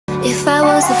If I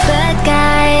was a bad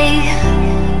guy,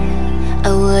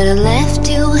 I would've left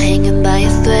you hanging by a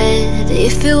thread.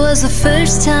 If it was the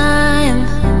first time,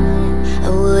 I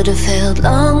would've held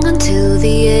long until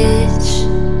the edge.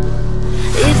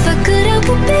 If I could help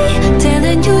it be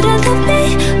telling you to love me,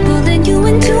 pulling you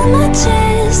into my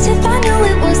chest. If I knew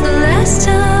it was the last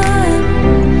time,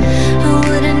 I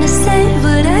wouldn't have said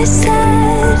what I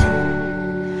said.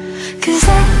 'Cause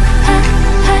I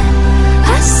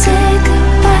said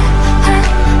goodbye.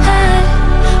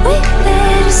 We let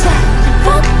it slide in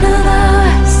front of our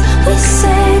eyes. We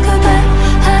say goodbye.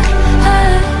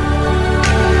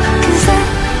 'Cause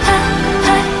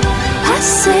I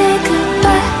said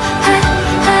goodbye.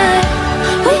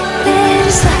 We let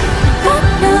it slide in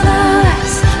front of our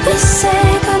eyes. We say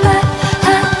goodbye.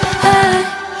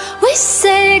 We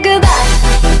say goodbye.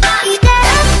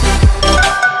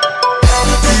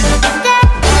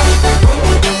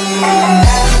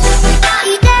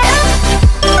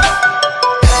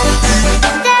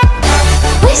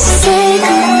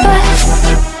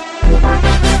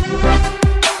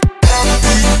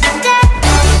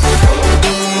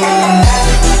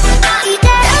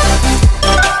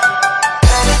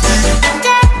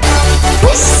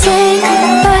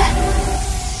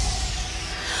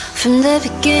 From the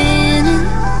beginning,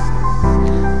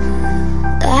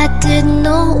 I didn't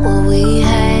know what we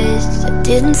had. I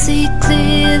didn't see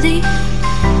clearly.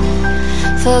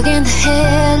 Fogging the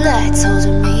headlights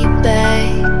holding me back.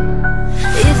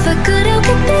 If I could help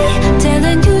it be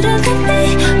telling you to love me,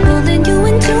 pulling you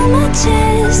into my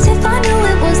chest. If I knew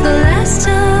it was the last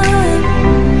time,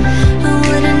 I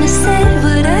wouldn't have said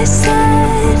what I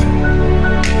said.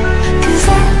 'Cause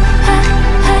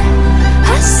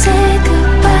I said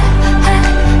goodbye.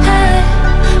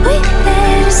 We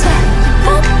let it slide in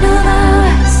front of our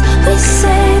eyes. We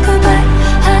say goodbye.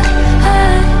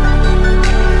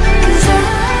 'Cause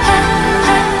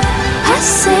I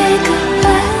say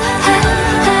goodbye.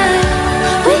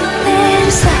 We let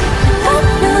it slide in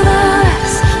front of our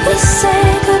eyes. We say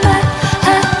goodbye.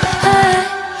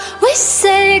 We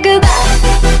say goodbye.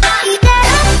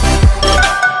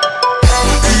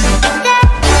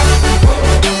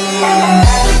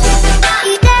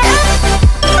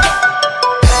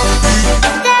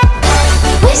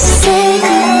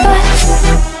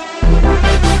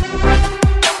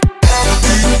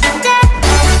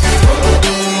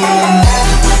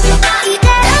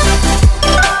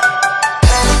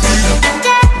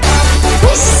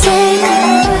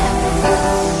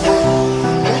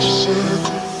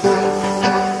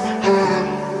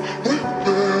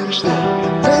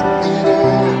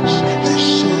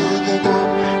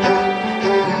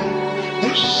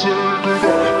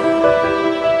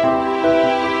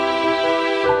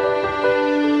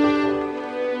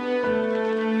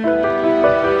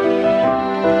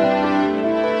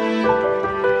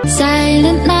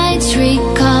 Silent nights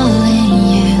recalling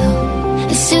you,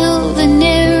 a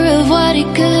souvenir of what it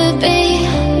could be.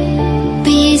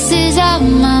 Pieces of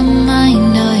my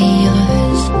mind are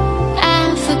yours. I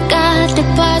forgot the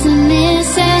parts I'm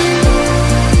missing.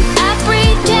 I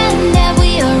pretend that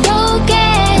we are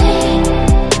okay,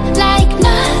 like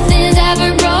nothing's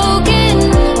ever broken.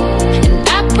 And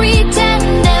I pretend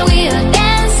that we are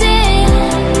dancing,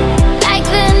 like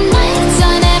the nights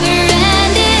are never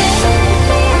ending.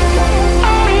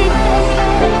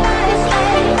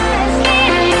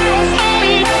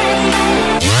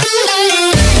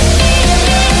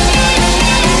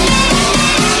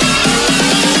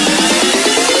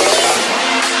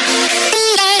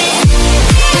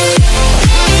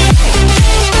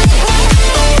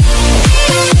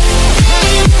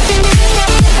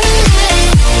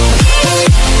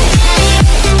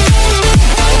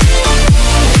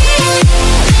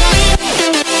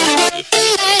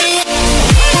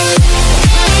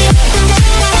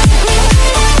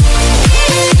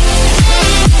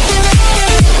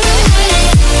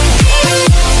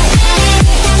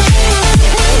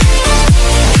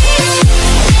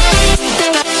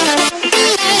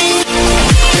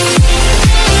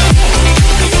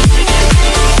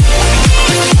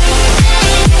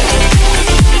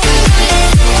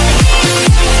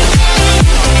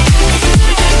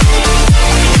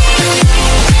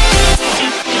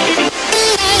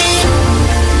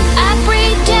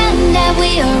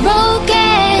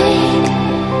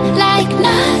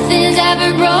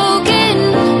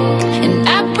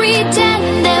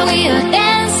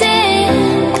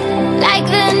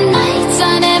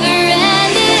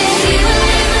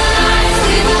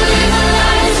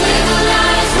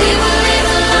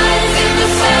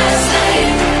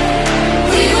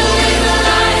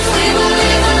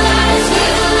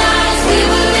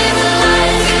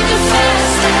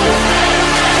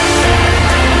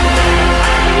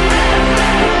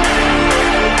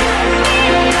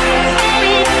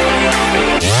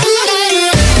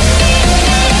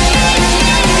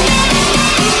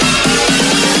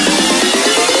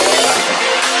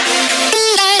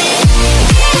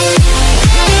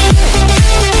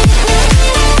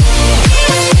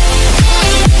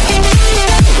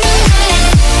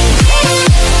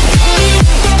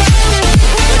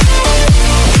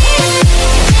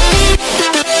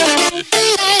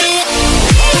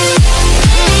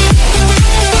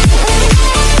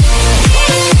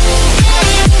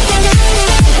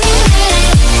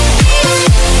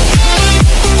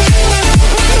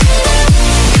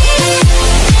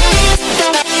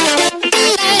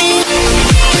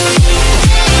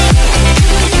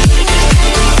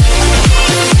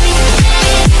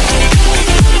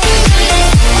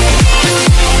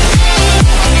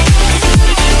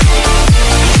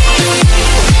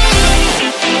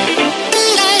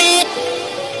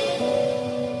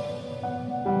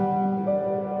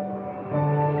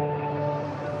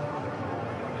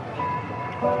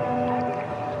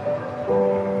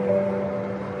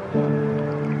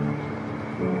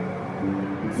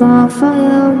 our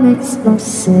fire makes the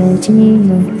city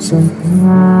look so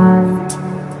bright.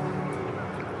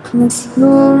 Close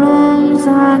your eyes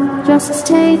and just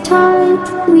stay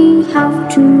tight. We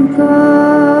have to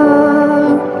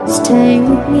go. Stay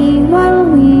with me while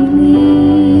we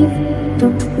leave.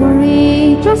 Don't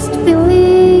worry, just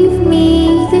believe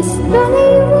me. This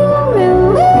journey will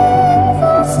relieve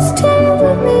us. Stay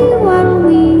with me while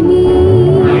we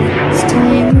leave.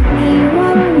 Stay with me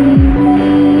while we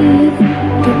leave.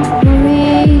 Don't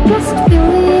worry, just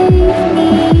believe me.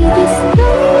 This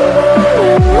journey will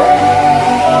relieve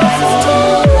us. Stay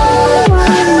with me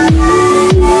while we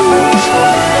leave.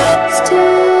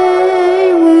 Stay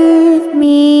with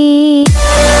me.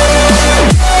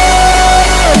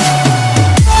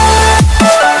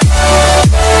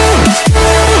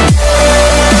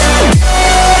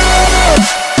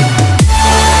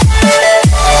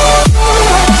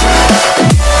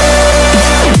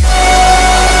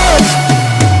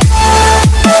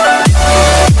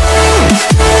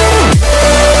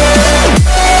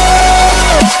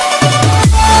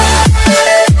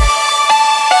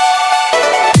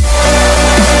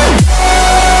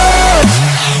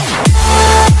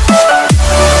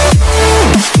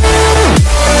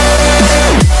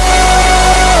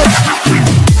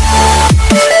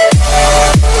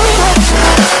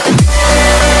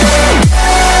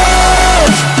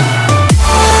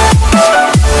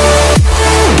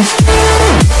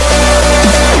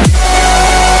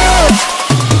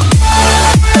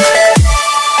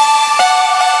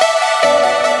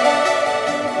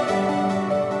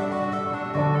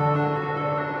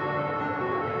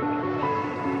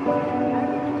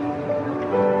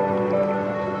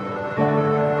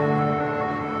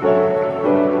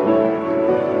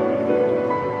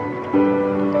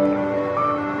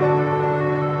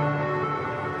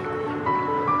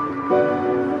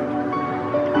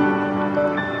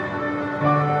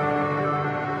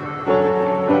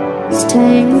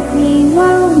 Stay with me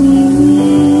while we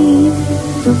leave.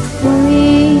 Don't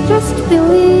worry, just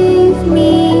believe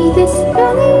me. This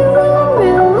journey will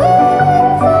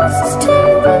relieve us. Stay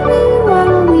with me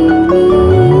while we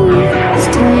leave.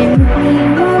 Stay with me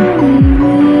while we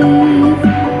leave.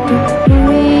 Don't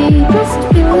worry, just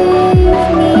believe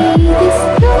me. This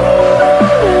journey will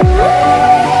relieve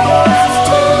us.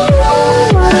 Stay with me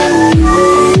while we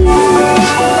leave.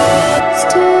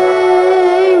 Stay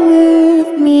with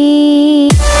me.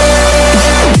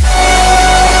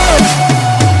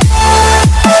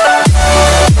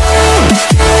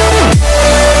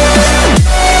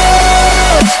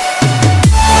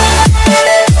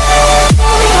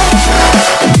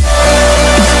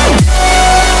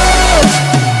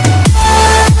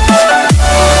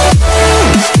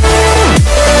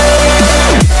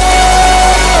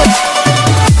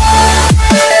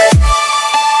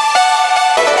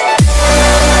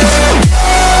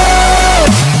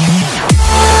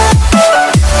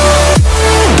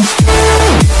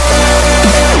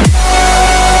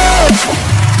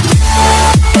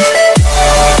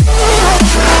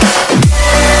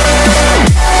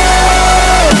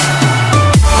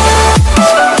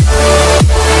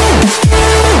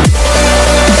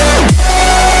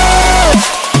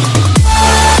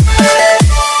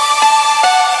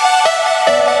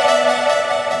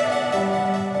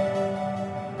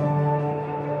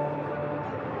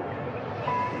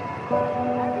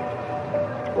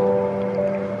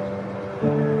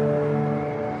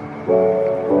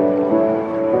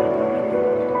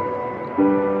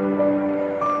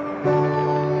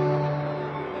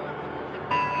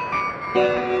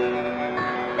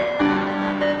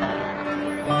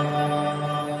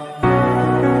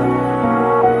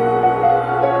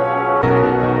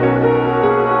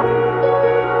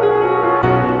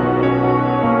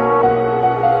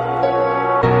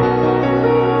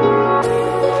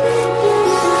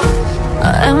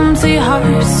 Empty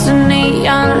hearts and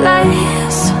neon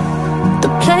lights,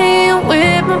 they're playing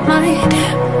with my mind.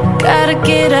 Gotta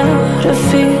get out of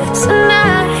here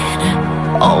tonight.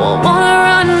 Oh, I wanna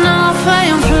run off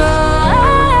and fly.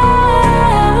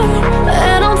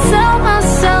 And I'll tell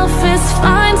myself it's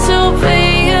fine to be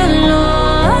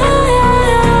alone,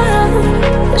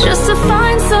 just to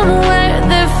find somewhere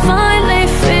that finally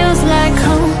feels like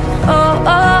home. Oh,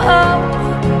 oh, oh.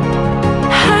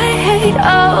 I hate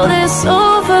all this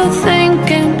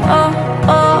overthinking. Oh,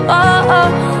 oh, oh, oh.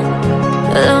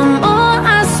 The more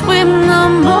I swim, the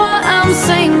more I'm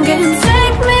sinking.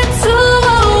 Take me to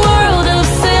a world of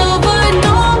silver,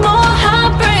 no more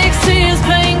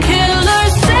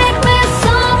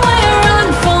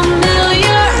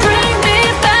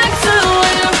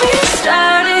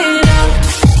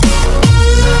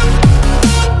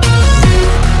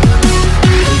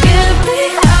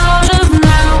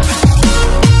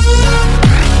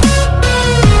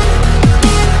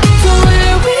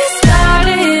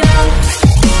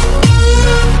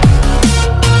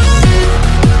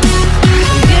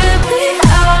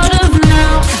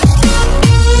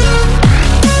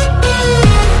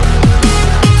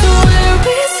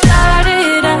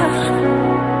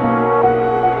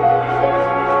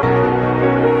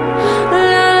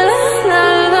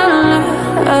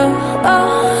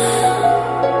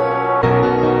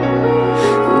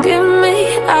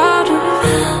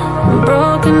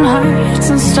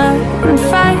and starting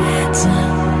fights,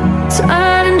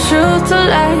 turning truth to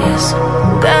lies.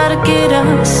 Gotta get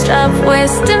up, stop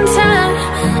wasting time.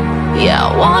 Yeah, I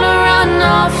wanna run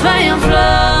off and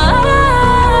fly.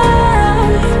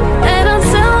 And I'll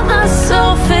tell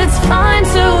myself it's fine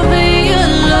to be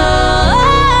alone,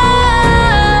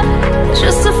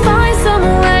 just to find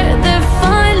somewhere that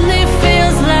finally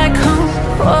feels like home.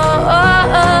 Oh,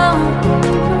 oh, oh.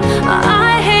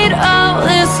 I hate all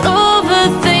this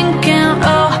overthinking.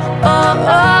 Oh, oh,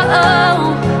 oh, oh.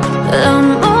 The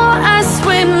more I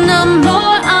swim, the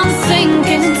more I'm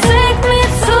sinking. Take me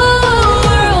to a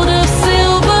world of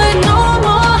silver. No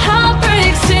more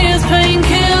heartbreaks, tears,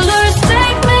 painkillers.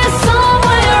 Take me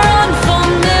somewhere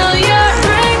unfamiliar.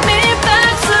 Bring me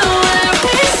back to where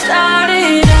we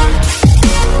started out.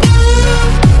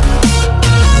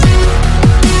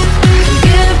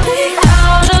 Get me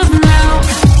out of now,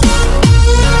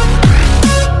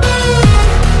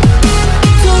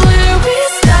 to where we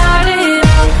started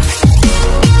out.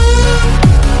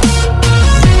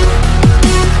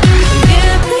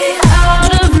 Get me out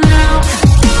of now,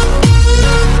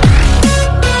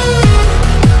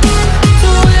 to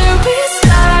where we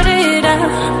started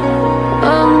out.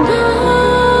 Oh no,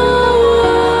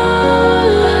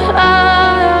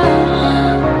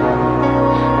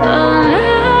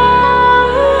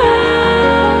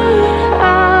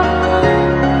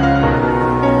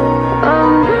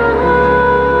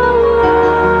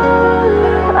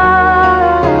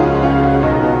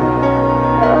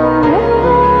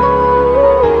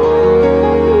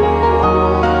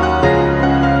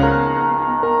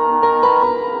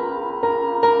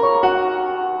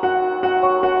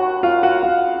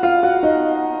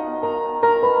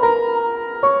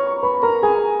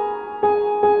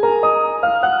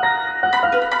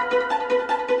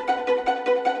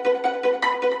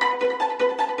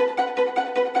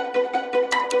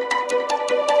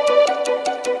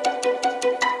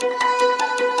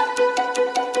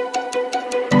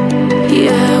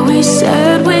 yeah, we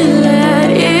said we let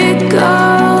it go,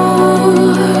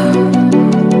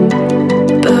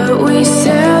 but we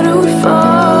settled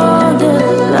for the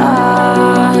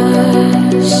last.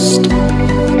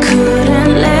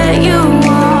 Couldn't let you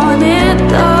want it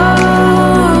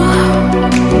though.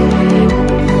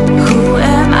 Who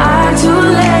am I to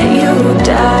let you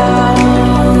down?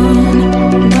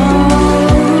 No,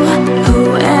 who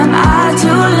am I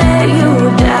to let you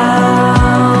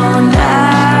down?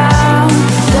 Down,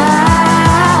 down.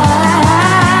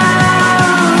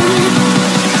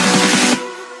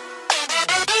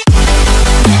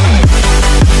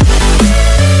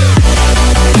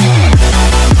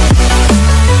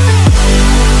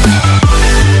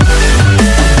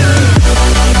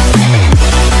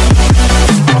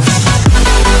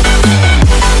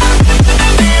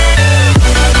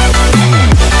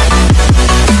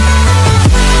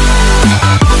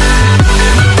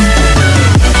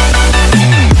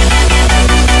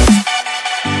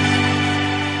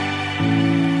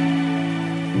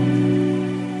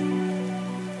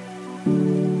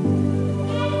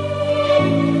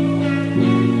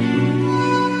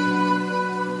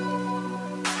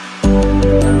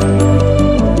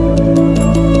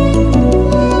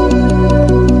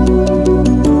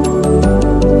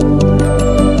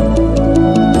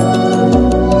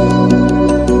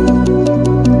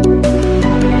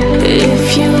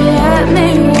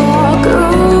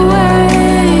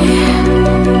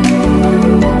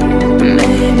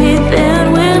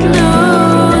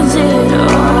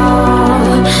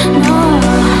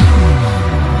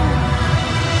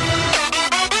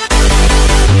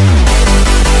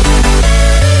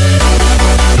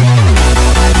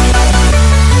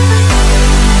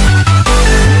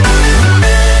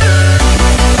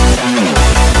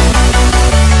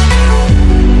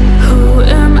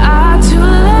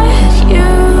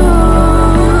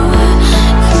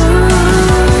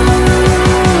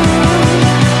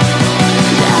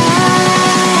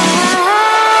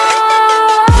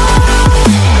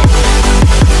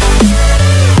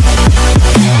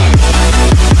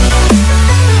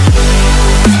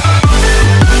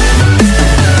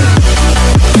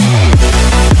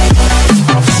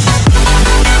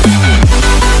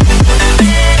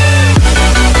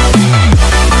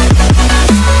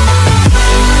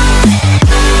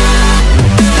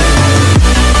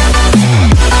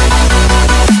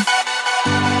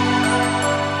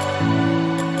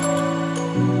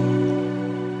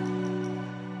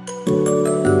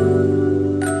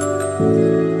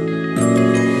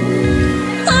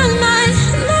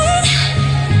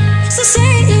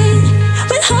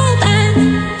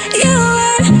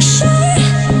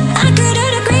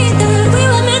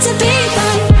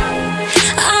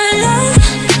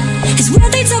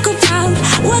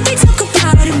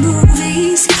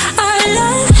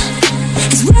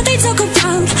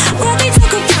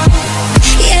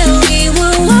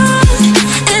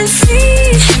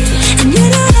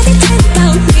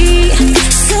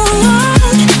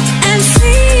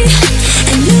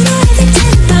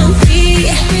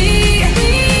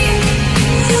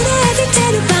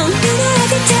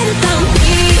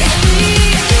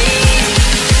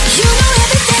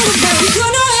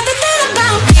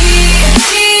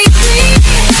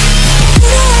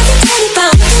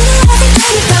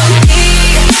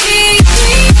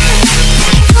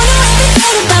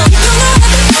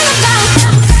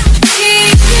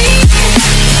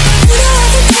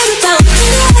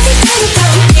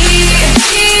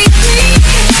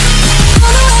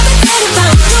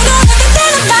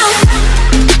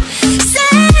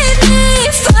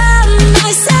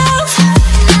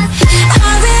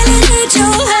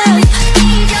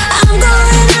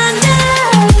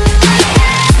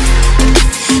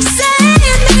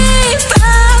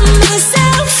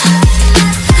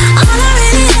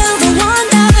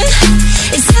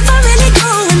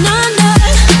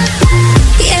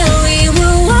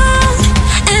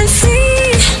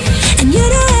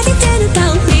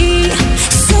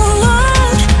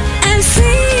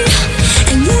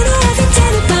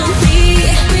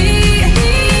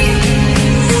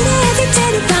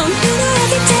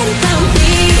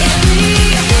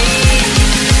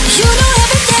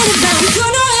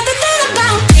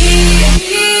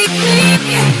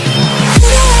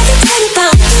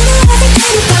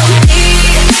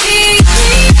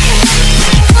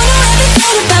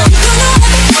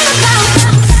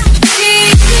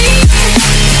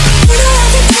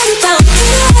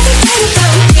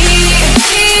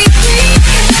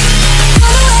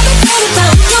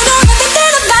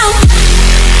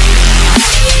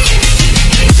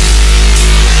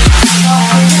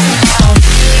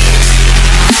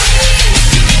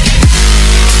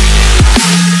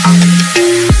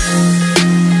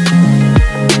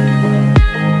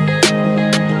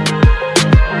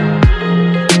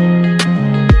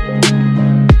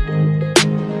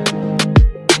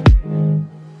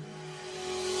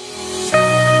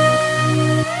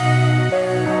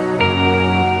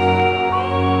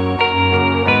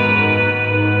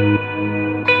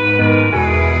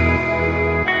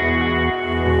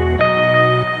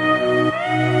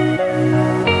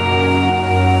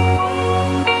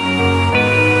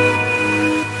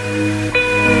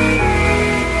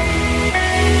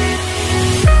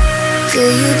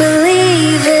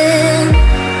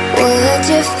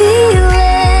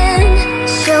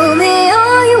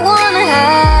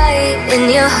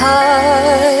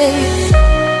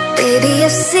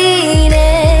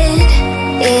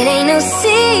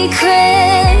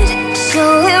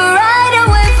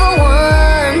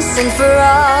 and for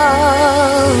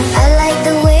all. I like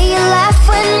the way you laugh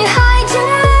when you hide your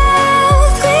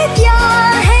mouth with your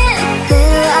hand.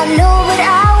 Little I know, but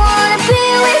I wanna be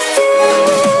with you,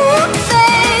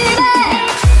 baby.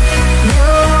 No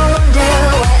wonder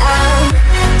why I'm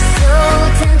so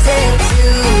tempted to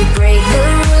break the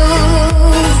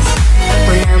rules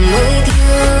when I'm with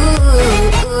you.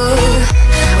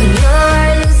 When you're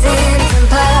losing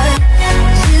temper,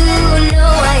 you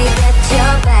know I get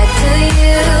your back to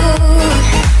you,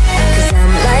 'cause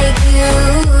I'm like you.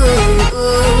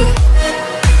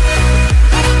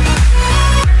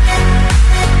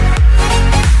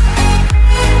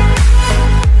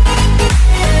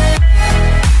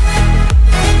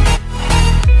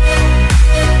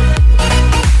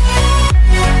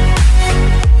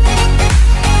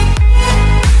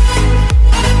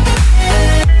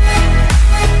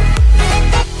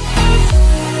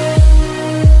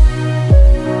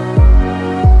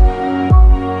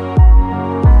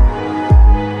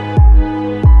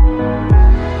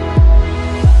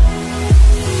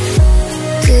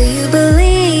 Do you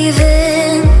believe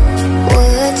in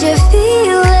what you're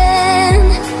feeling?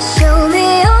 Show me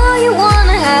all you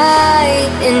wanna hide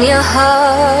in your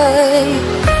heart.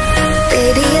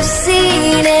 Baby, I've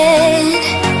seen it,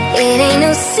 it ain't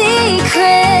no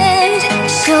secret.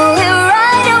 Show it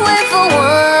right away for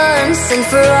once and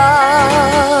for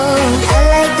all. I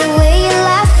like the way you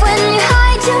laugh when you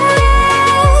hide your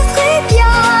mouth with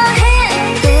your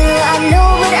hand. Little I know,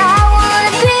 but I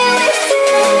wanna be with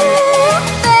you,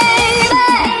 baby.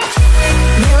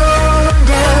 No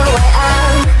wonder why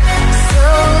I'm so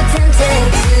tempted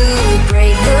to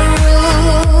break the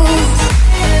rules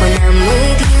when I'm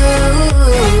with you.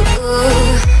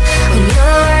 When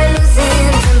you're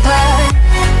losing temper,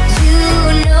 you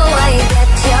know I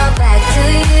get your back to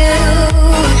you,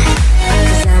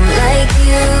 'cause I'm like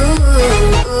you.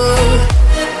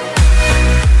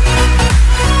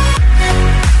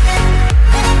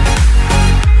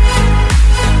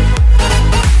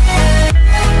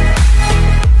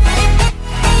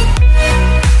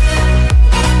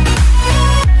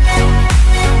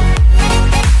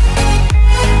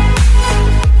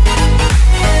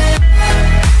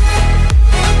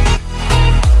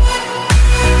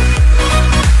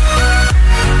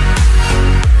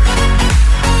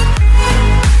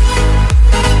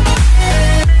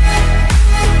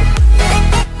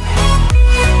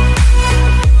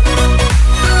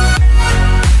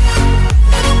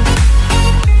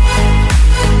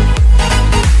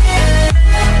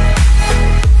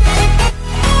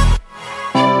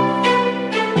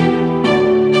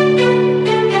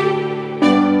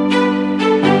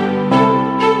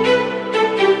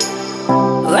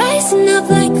 Rising up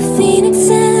like the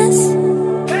phoenixes,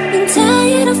 I'm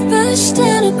tired of pushed to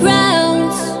the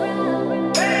ground.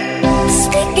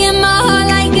 Speaking my heart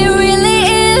like it really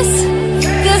is,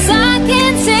 'cause I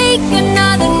can't take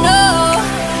another no.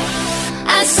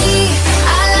 I see,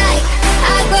 I like,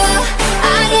 I go,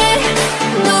 I get,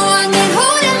 no one can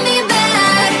holding me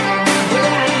back.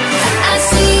 I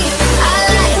see, I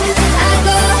like, I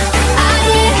go, I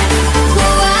get, go,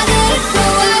 I get, go,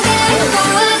 I get, go,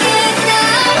 I get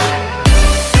now.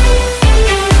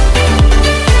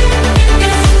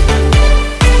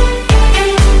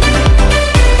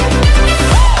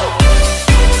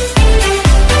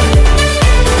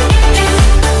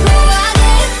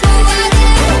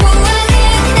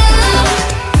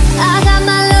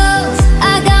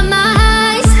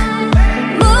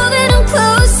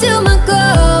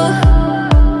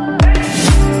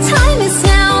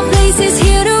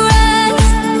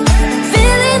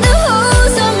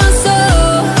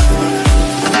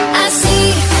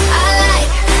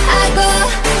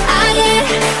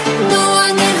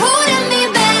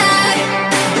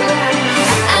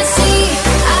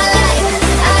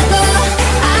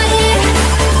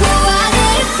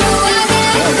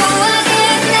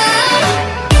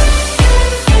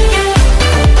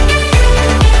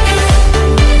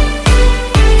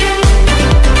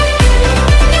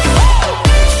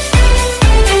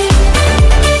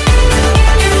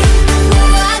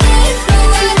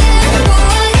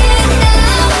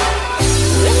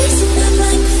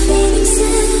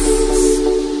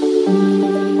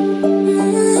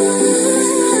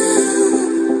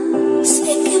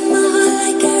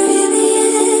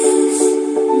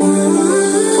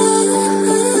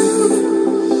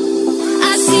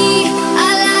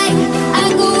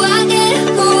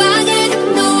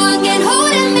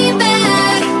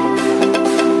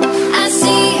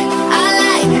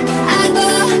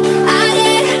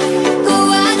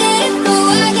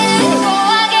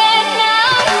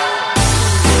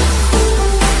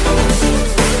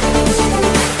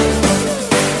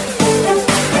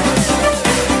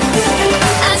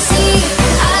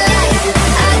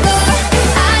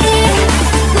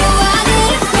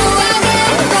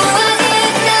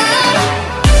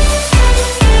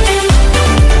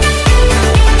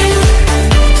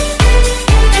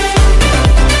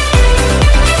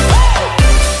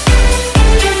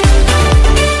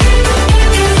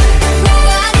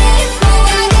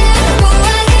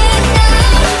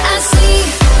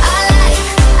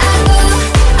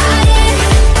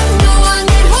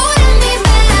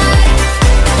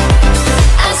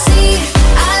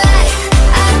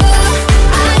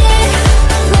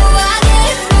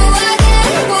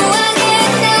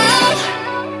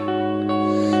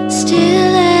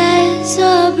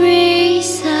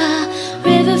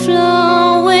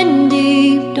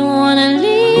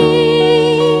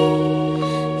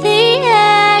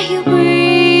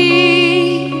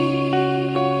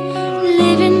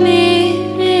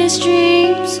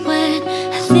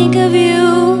 think of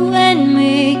you and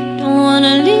me. Don't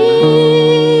wanna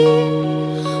leave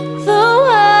the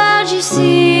world you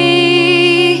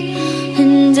see,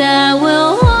 and I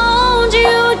will hold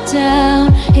you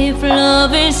down if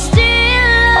love is still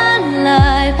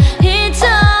alive. It's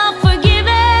all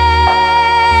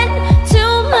forgiven to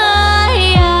my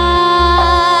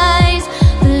eyes.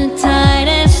 The tide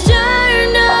has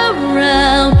turned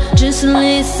around. Just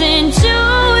listen to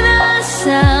the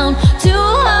sound. Two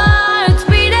hearts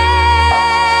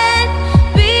beating,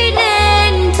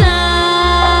 beating time.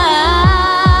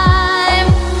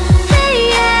 Hey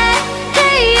yeah,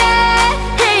 hey yeah,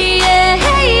 hey yeah,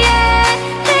 hey yeah,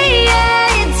 hey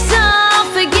yeah. It's all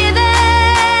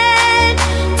forgiven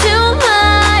to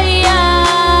my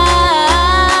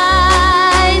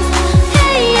eyes.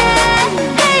 Hey yeah,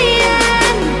 hey yeah,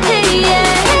 hey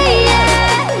yeah, hey yeah,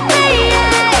 hey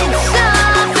yeah. It's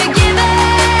all forgiven.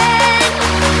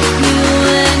 You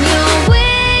and your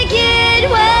wicked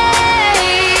ways.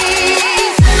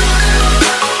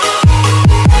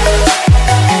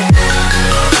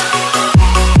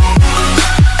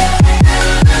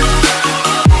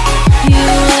 You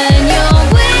and your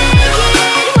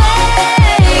wicked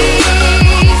ways.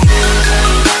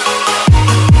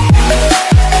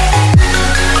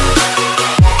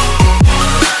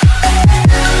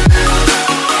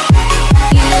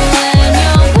 You and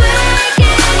your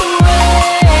wicked ways.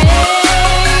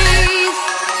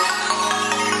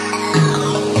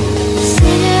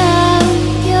 Sit out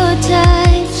your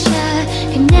touch. I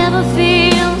can never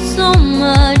feel so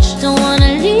much. Don't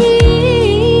wanna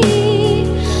leave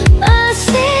us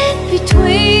in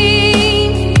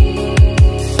between.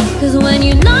 'Cause when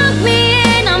you lock me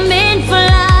in, I'm in for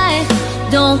life.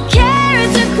 Don't care,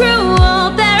 it's a cruel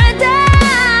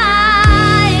paradise.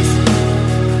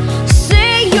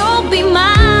 Say you'll be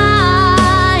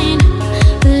mine.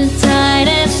 The tide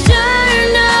has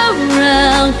turned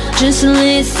around. Just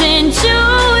listen to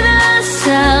the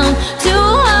sound. Two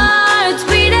hearts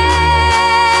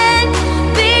beating,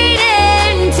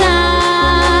 beating time.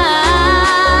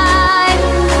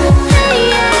 Hey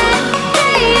yeah,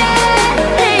 hey yeah,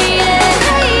 hey yeah,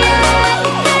 hey yeah,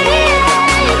 hey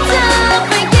yeah. It's all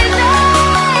forgiven.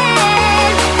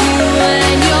 You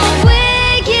and your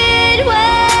wicked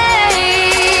ways.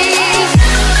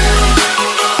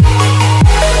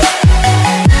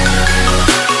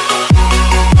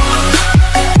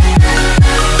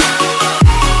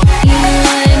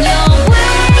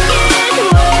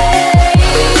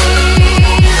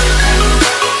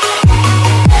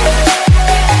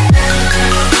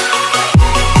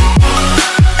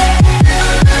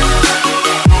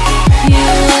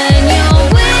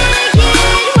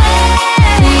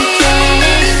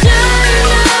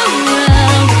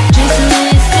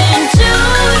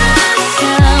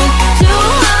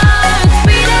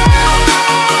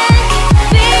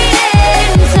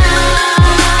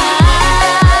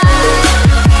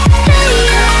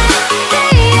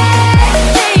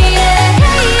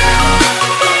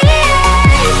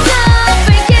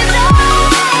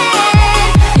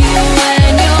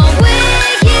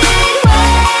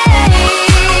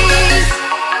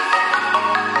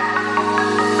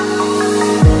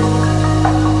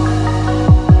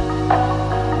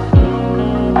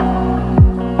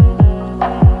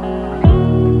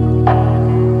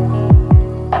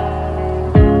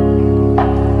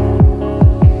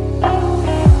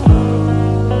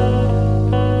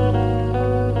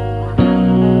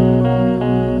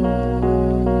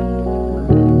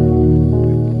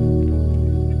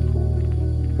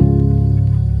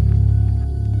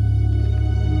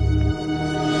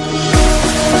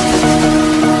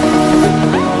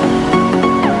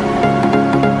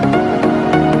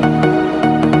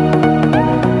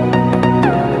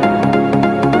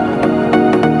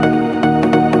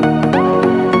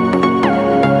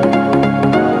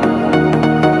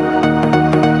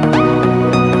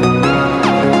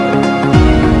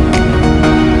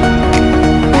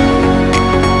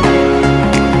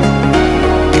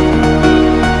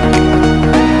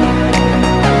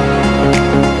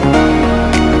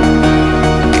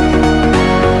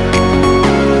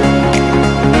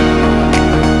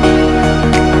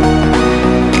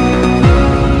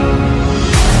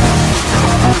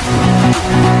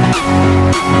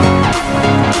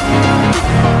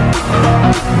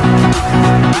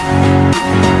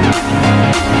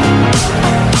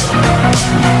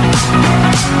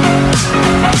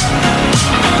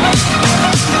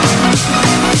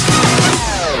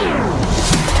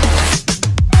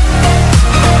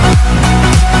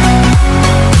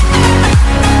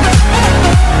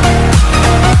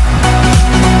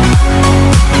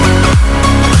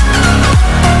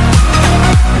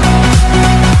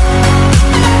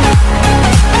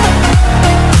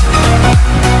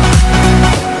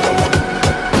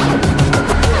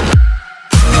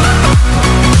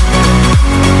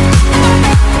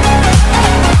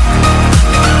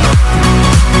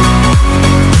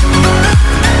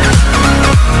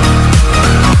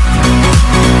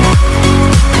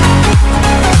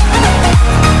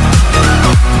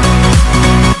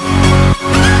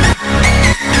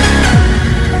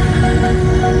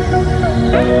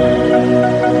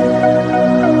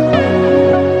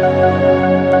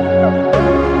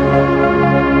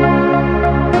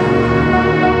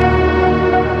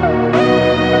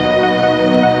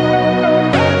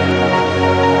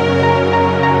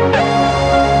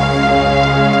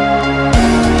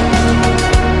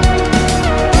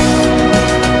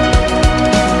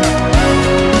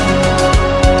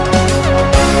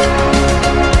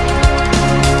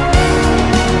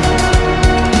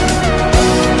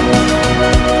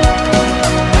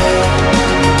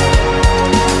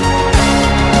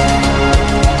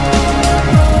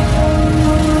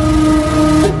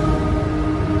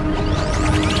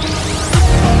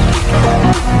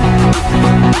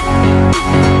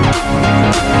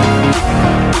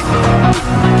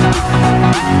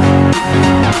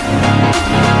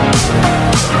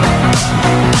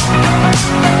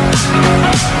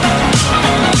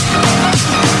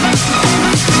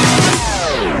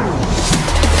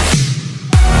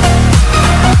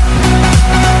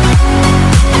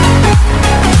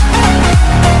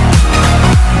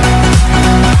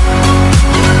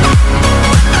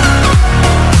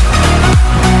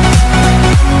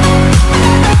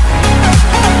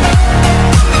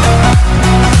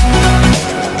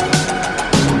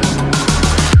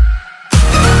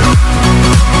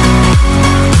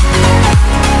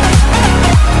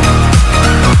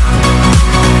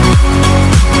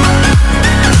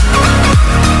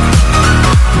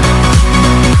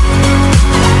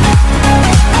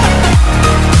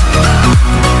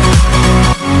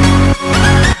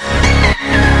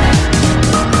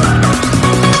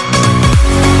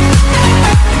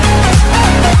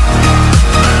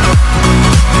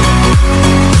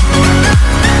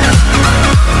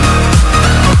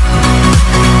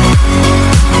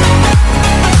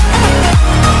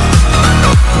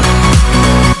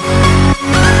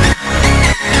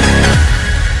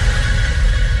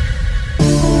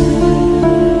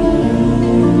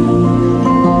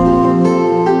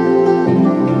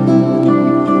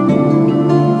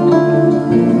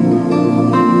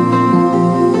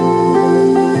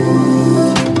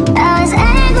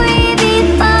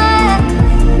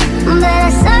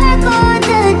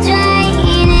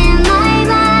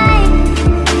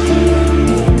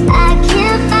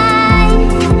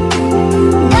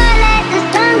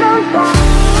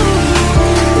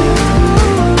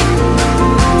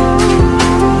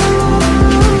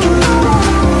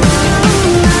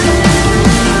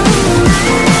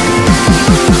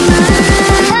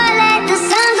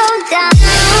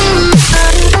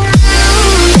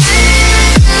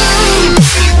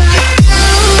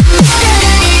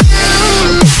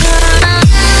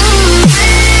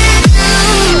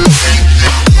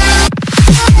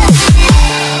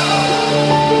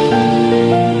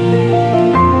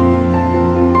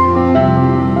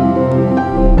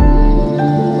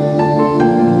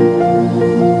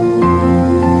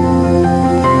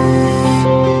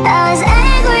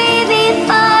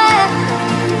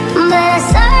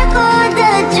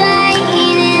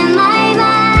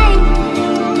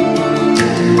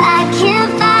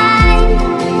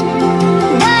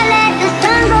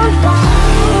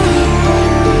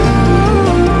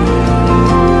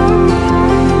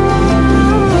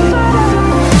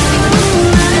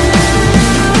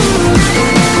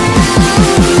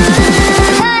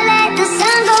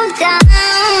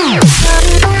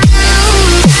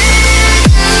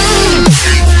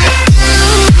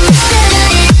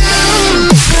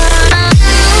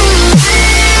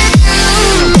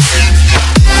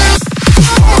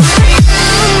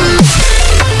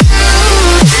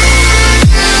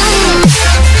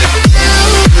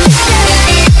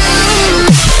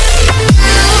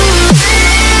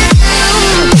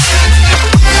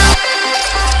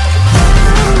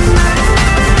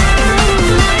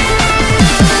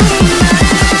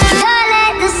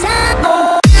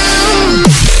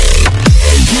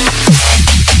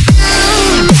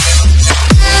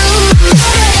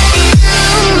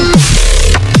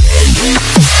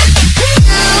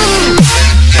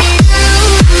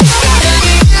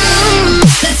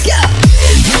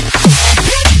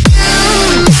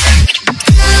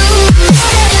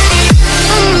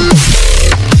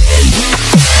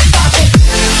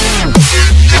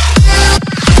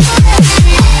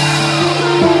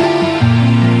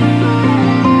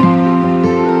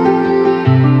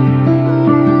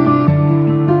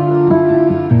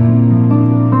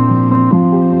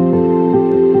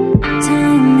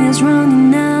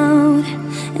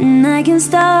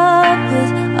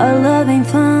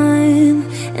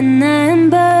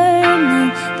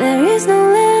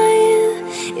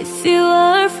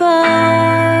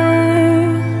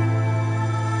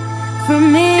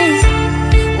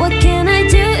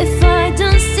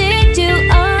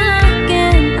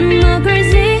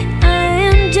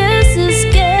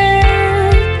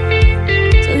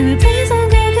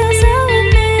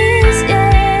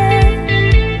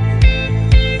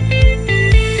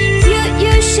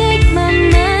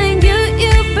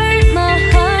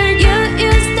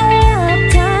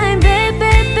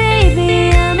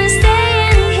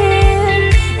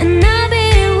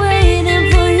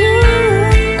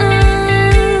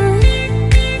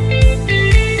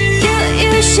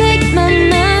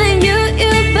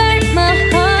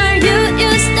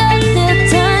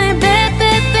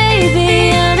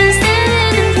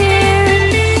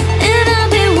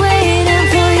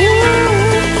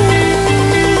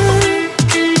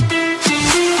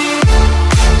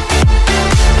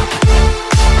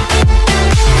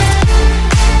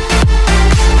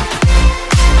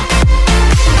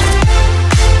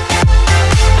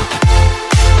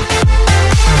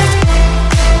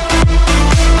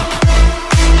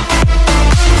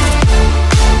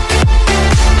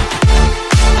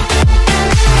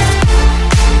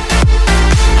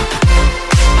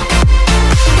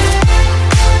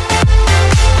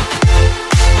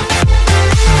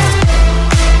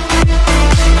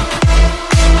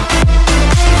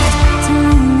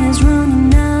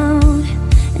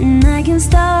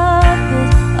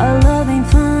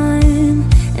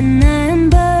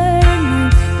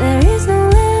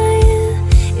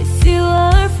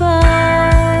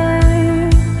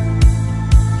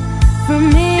 from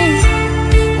me.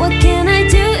 What can I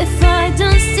do if I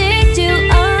don't see you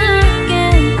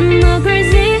again? I'm not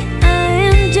crazy, I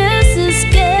am just as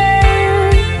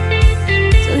scared.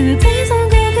 So you please don't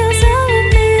go, 'cause I will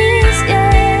miss,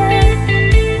 yeah.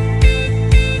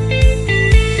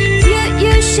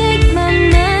 You shake my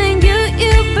mind, you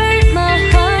burn my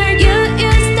heart, you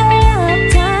stop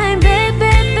time,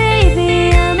 baby, baby,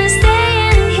 I'm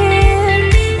staying here,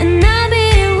 and I'll be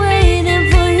waiting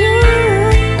for you.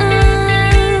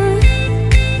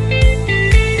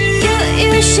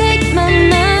 You shake my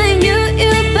mind, you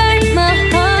burn my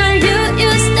heart, you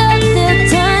stop the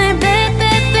time,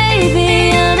 baby, baby,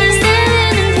 I'm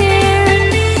staying here,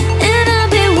 and I'll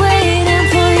be waiting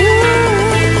for you.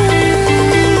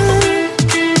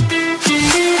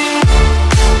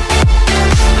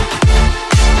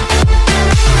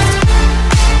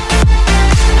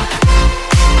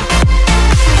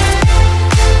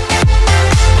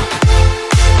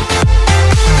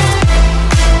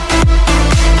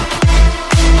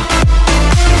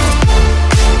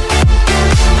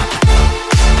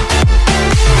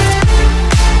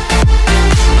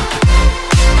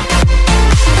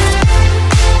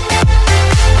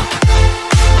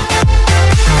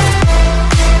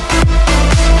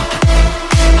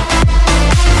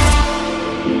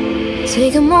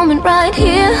 Take a moment right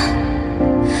here,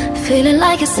 feeling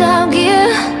like it's out gear,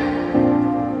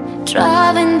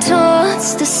 driving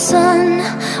towards the sun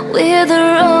with a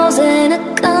rose and a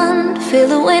gun. Feel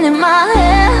the wind in my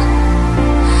hair,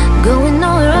 going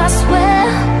nowhere I swear,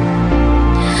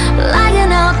 like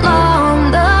an outlaw on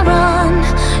the run.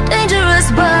 Dangerous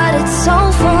but it's so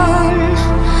fun,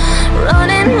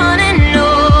 running, running,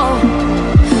 no.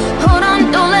 Hold on,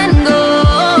 don't let go.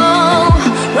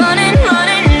 Running,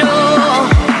 running, no.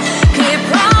 Keep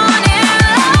running.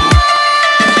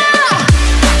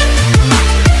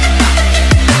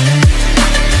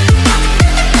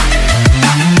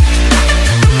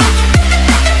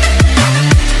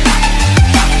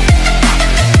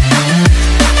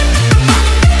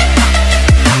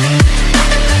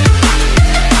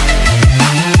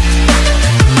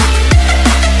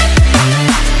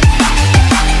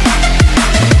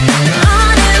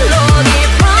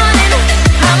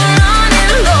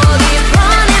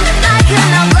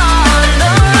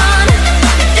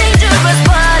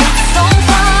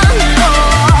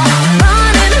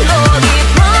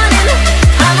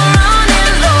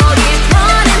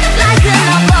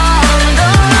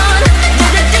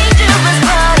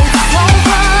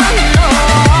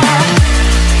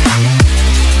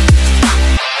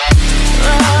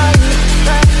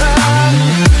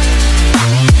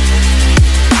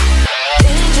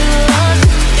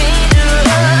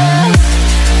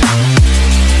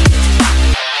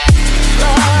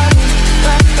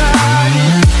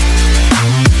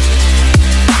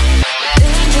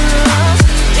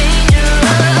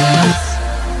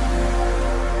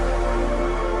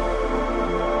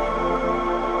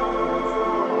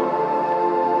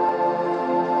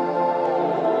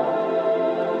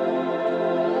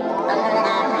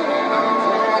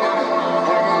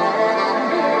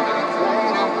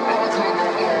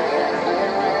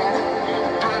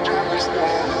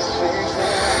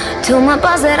 Told my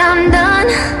boss that I'm done,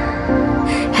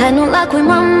 had no luck with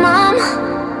my mom.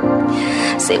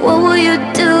 Say, what will you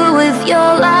do with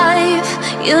your life?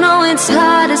 You know it's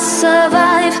hard to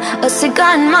survive. A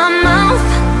cigar in my mouth,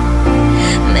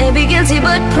 maybe guilty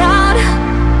but proud.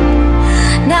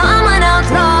 Now I'm an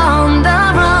outlaw on the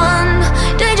run.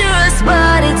 Dangerous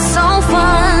but it's so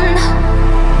fun.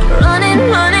 Running,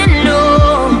 running, no.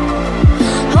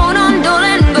 Hold on, don't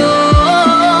let go.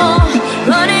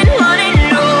 Running, running,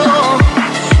 no.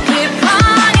 Keep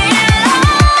running.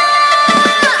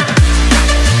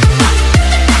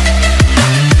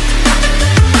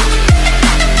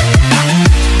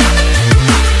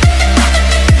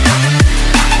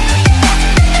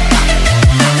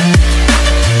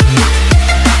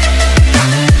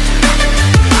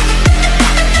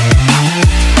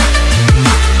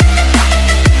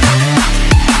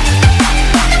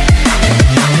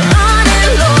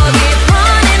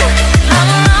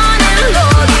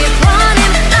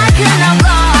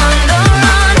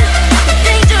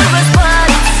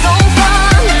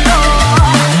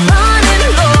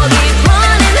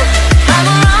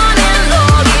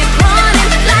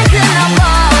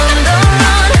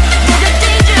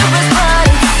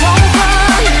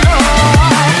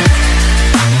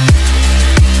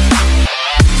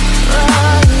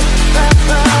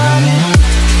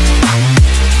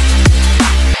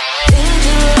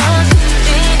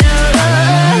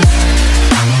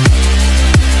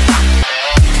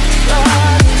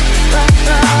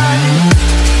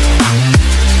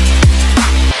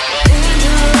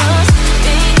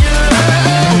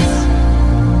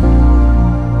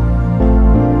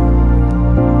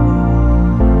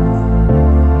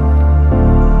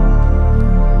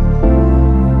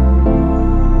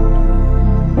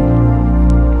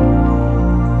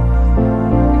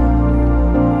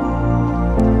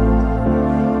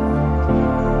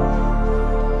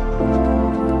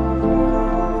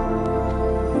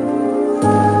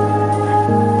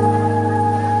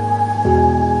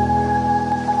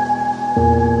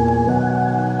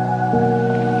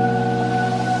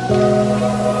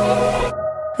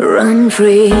 Run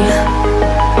free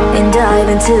and dive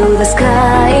into the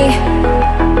sky.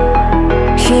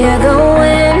 Hear the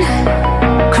wind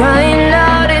crying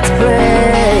out its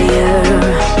prayer.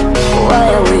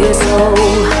 While we're so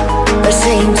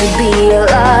ashamed to be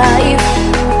alive,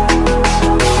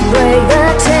 break the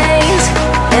chains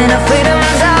and our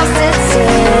freedom's ours to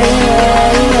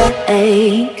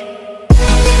take.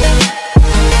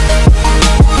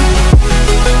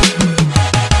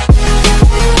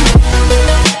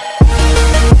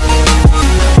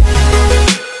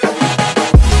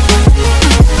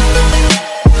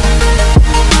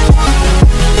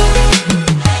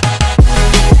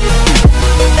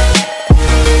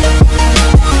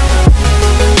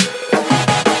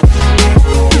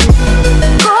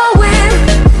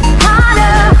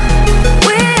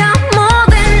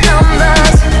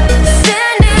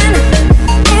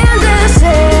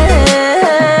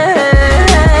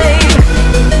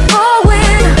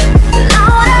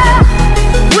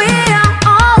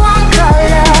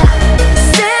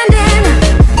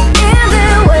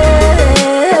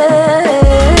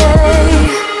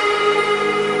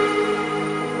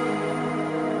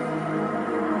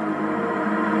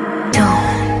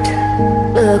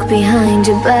 Look behind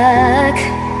your back.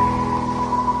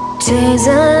 Chase a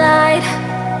light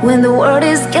when the world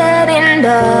is getting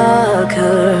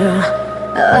darker.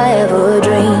 I have a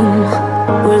dream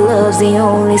where love's the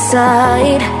only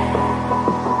side.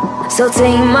 So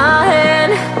take my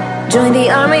hand, join the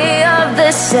army of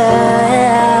the shadows.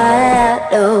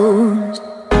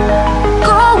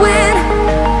 Going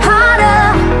harder,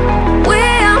 we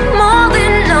are more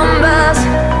than numbers,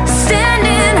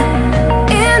 standing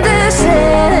in the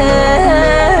shade.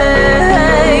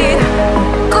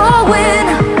 Going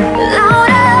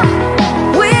louder,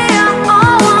 we are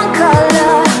all one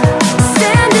color,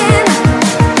 standing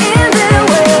in the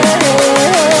way.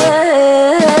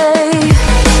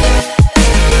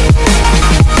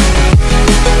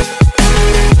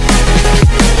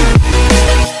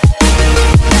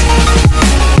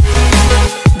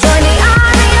 Join the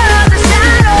army of the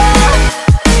shadows.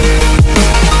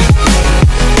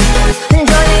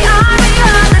 Join the army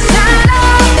of the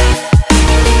shadows.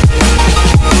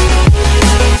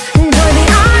 Join the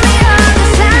army of the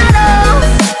shadows.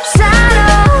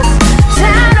 Shadows,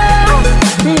 shadows.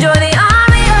 Join the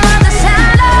army of the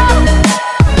shadows.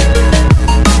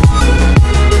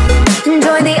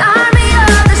 Join the army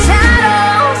of the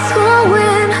shadows.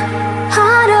 Going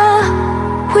harder,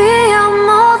 we are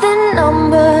more than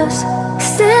numbers,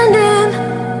 standing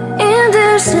in the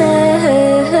shade.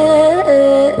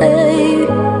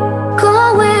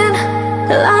 Going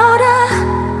louder,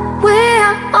 we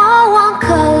are all one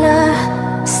color,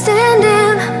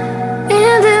 standing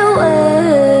in the way.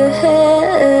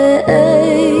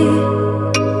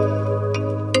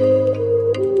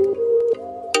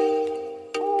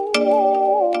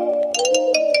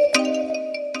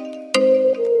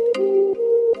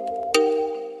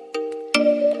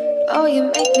 Oh, you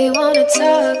make me wanna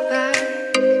talk back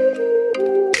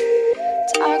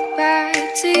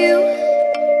to you.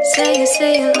 Say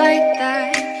it like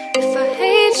that. If I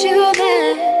hate you,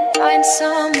 then find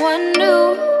someone new.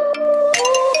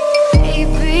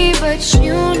 Baby, but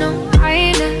you know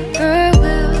I never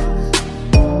will.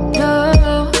 No,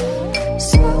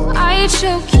 so I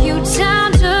choke you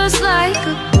down just like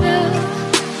a pill.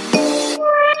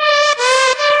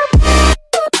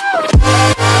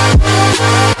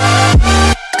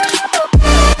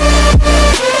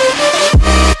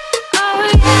 Oh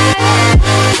yeah,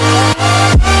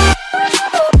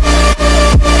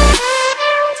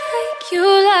 take you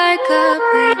like a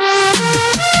pill.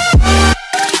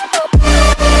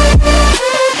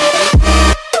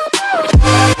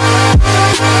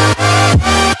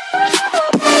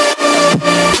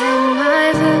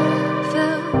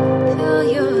 Fill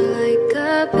you like a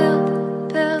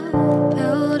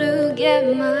pill to get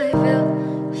my fill.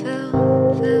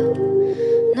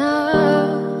 No,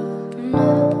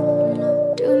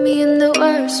 do me in the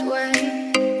worst way.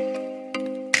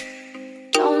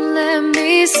 Don't let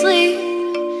me sleep,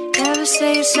 never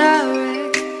say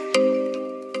sorry.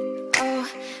 Oh,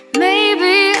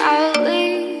 maybe I'll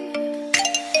leave,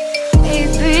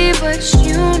 baby, but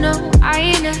you know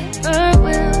I never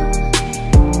will.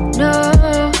 No,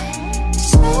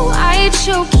 so I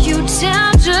choke you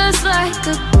down just like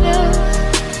a pill.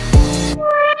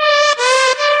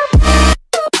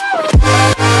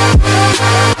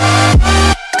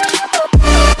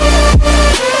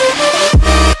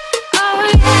 Oh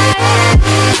yeah,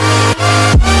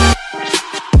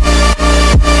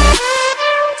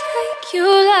 take you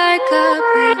like a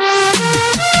pill.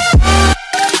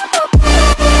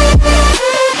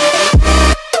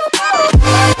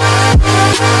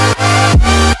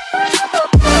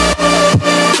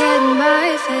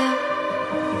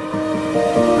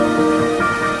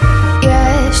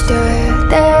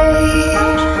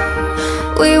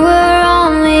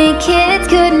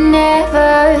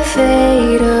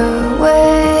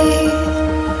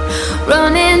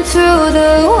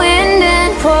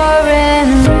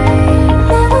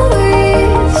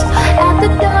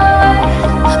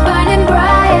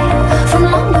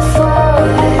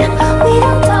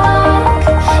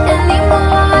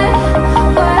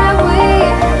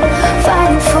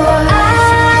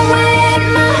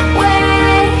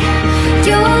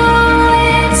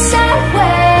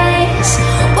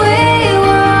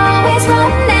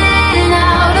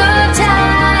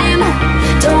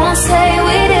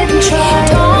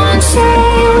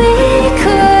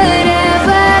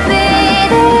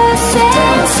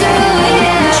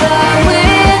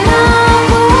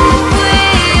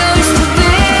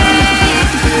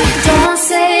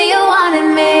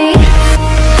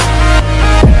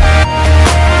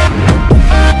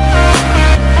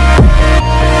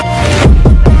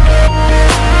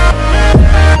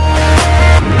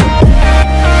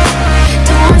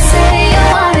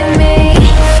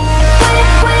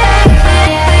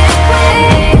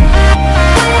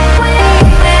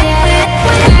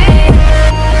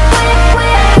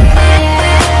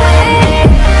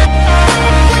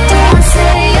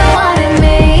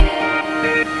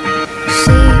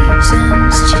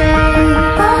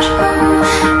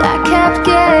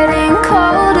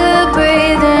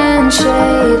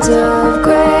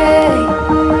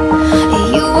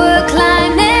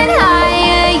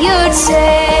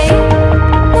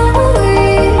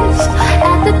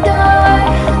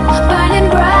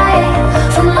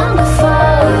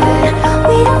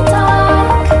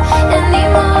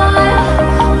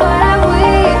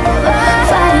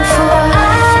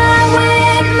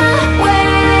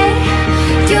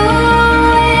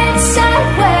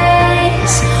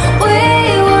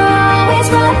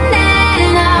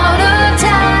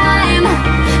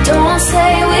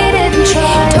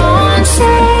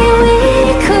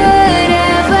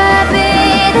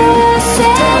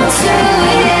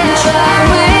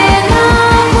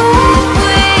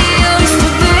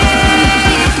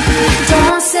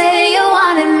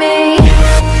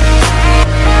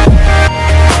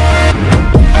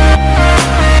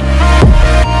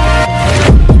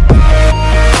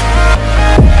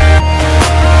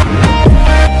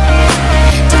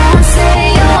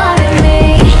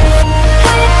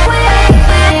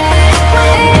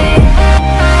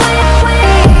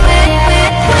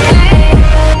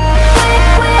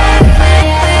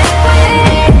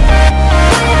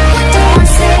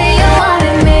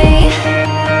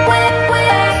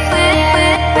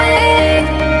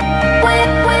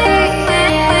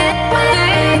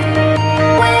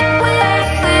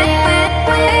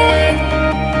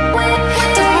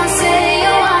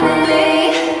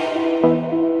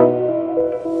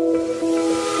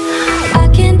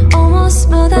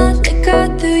 smell that liquor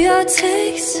through your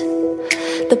taste.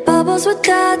 The bubbles with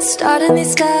that start and they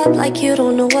stop like you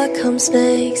don't know what comes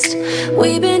next.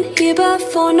 We've been here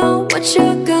before, know what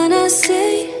you're gonna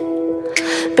say.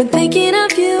 Been thinking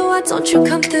of you, why don't you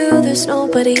come through? There's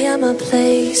nobody at my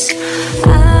place.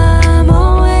 I'm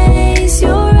always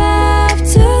your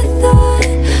afterthought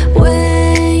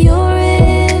when you're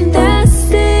in that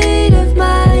state of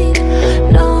mind.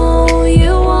 No,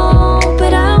 you won't,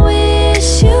 but I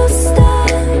wish you'd stop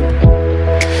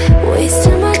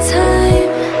wasting my time.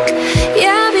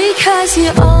 Yeah, because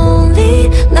you only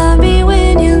love me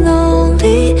when you're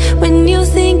lonely, when you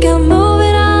think I'm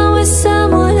moving on with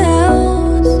someone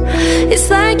else. It's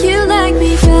like you like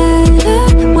me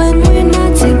better when we're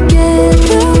not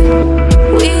together.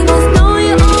 We both know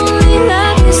you only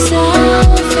love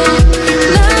yourself, and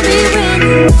love me when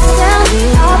you're down,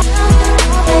 up,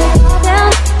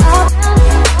 down, up,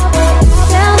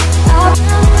 down, up,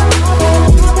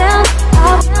 down,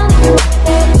 up,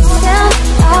 down,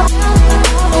 up,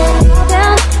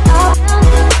 down,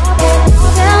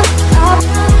 up,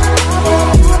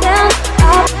 down,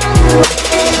 up.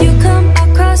 You come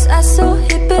across as so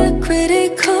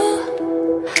hypocritical.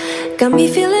 Got me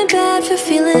feeling bad for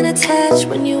feeling attached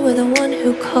when you were the one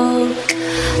who called.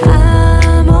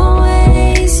 I'm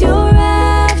always your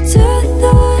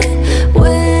afterthought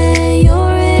when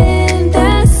you're in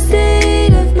that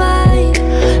state of mind.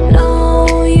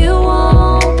 No, you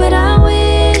won't, but I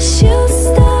wish you'd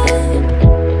stop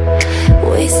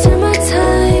wasting my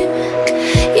time.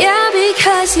 Yeah,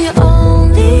 because you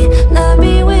only love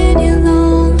me when you're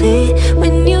lonely,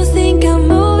 when you think I'm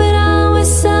moving on with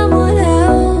someone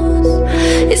else.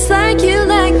 It's like you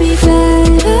like me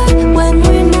better when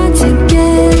we're not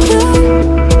together.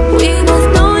 We both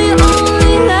know you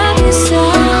only love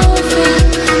yourself,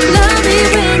 and love me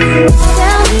when you're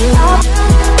down, up,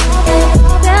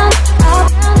 down, up,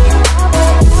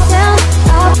 down,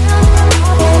 up,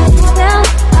 down,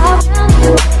 up,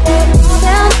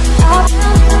 down, up,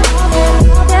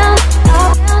 down,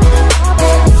 up,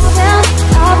 down,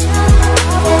 up,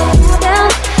 down,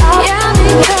 up. Yeah,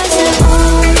 because you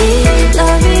only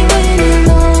love me when you're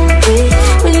lonely,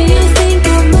 when you think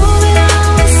I'm moving on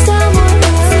with someone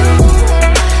else.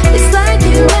 It's like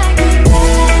you like me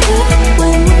better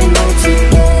when we're not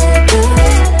together.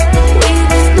 We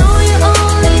both know you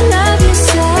only love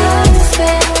yourself,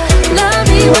 and love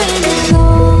me when you're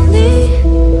lonely.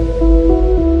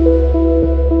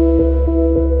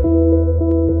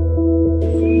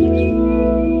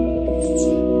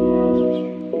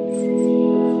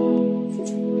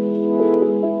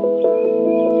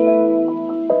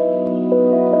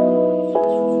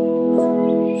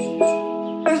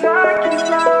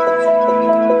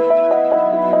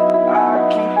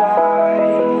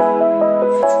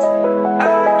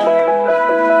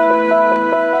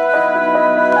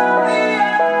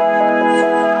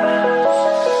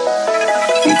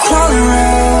 I'm crawling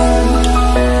around,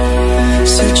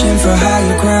 searching for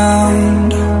higher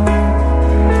ground.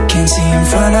 Can't see in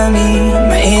front of me,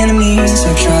 my enemies.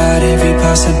 I've tried every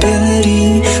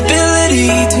possibility,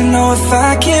 ability to know if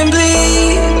I can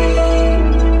bleed.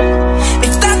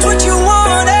 If that's what you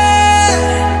wanted,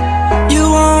 you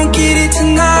won't get it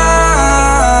tonight.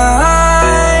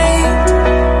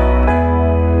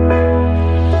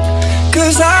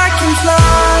 'Cause I can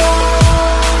fly,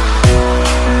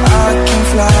 I can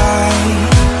fly,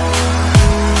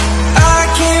 I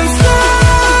can fly,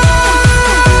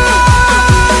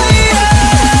 yeah.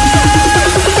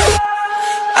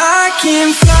 I can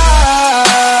fly.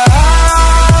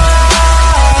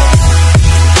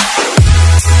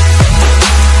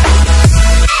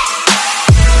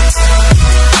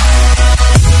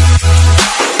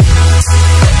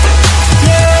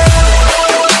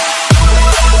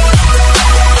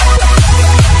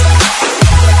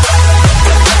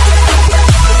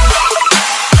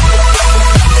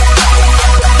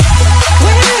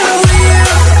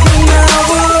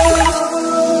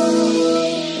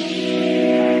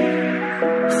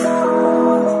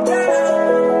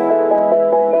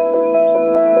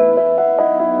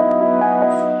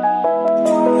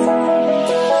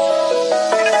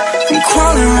 I'm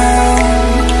crawling around,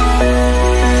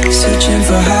 searching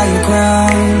for higher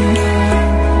ground.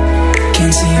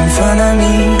 Can't see in front of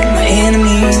me, my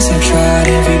enemies. I've tried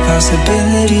every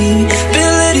possibility,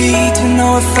 ability to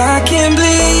know if I can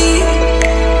bleed.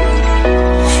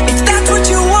 If that's what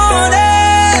you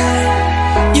wanted,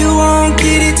 you won't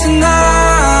get it tonight.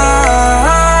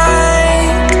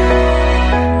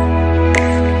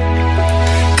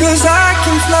 'Cause I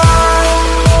can fly,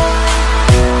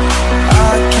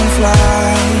 I can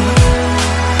fly,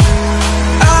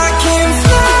 I can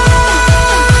fly.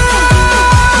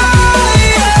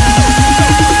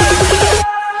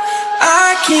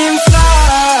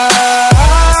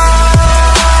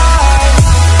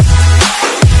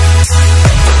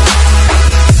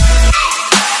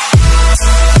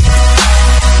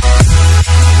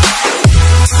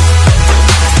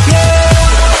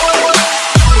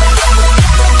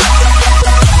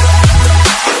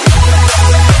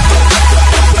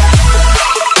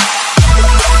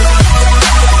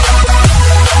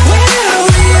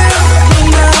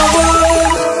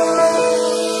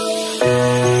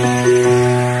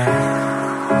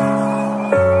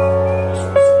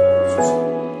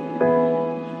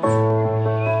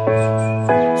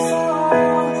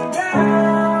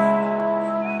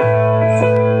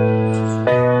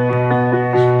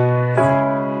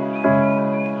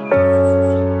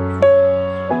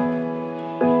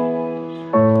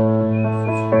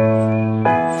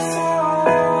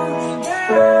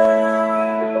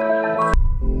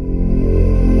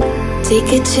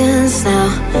 take a chance now,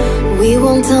 we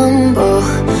won't tumble.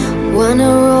 Wanna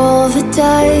roll the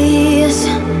dice.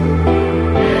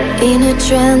 In a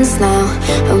trance now,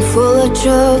 I'm full of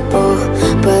trouble,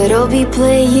 but I'll be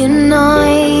playing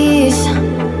nice.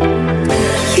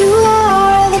 You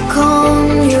are the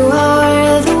calm, you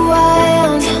are the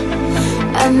wild.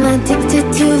 I'm addicted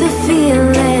to the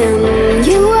feeling.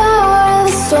 You are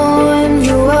the storm,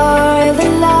 you are the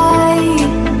light,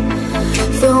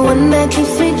 the one that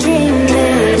keeps me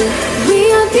dreaming. We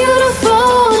are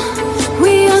beautiful,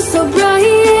 we are so bright.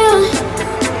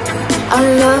 Our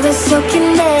love is so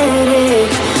kinetic.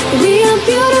 We are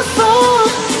beautiful,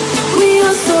 we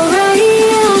are so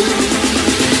right.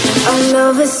 Our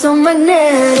love is so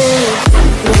magnetic.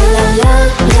 La la la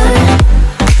la,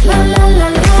 la la la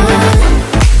la.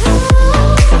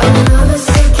 Our love is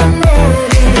so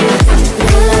kinetic.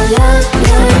 La la la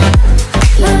la,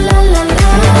 la la la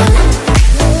la.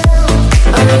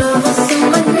 Our love is so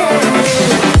magnetic.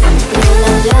 La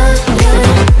la la la,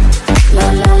 la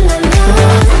la la la.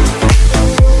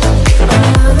 Our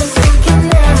love is so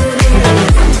kinetic.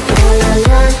 La la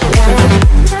la la,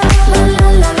 la la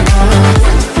la la.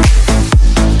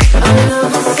 Our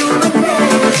love is so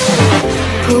magnetic.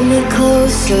 Pull me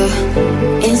closer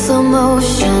in slow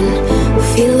motion.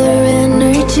 Feel her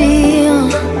energy.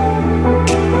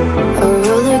 A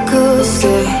roller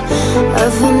coaster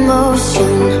of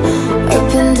emotion, up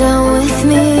and down with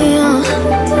me.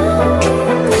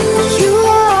 You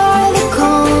are the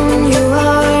calm, you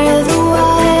are the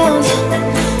wild.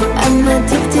 I'm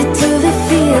addicted to the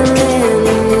feeling.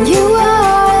 You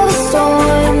are the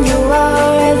storm, you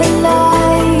are the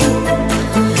light,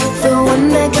 the one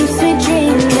that keeps me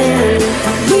dreaming.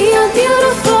 We are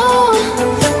beautiful,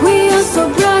 we are so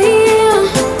bright.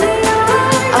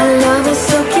 Our love is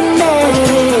so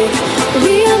kinetic.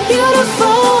 We are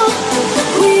beautiful,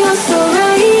 we are so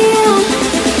right.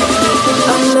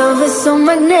 Our love is so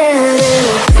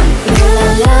magnetic. La la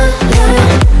la la,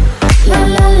 la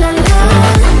la la la.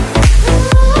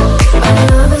 Our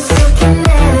love is so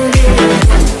kinetic.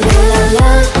 La la la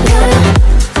la,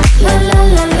 la la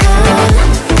la la.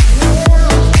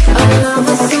 Our love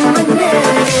is so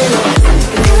magnetic.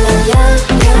 La la la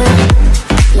la,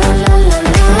 la la la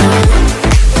la.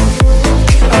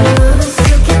 Our love is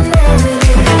so kinetic.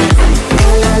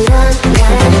 La la la la,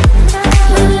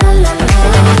 la la la la.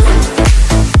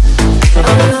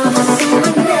 Our love is so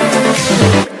magnetic.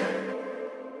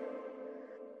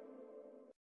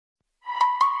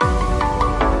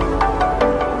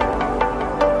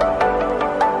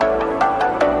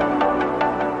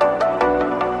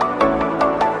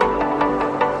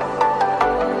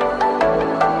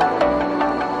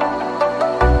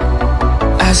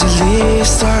 As the leaves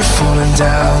start falling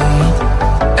down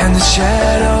and the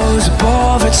shadows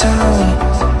above our town,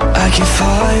 I can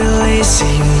finally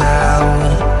see you now.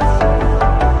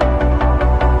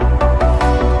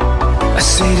 I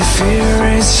see the fear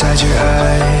inside your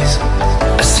eyes,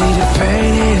 I see the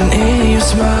pain hidden in your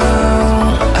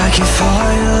smile. I can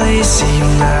finally see you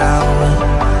now.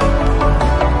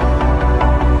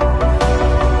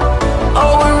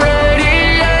 Oh, we're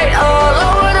radiate all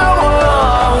over the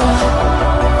world.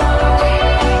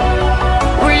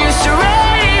 We used to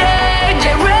radiate,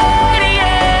 get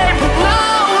radiate, but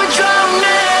now we're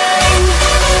drowning.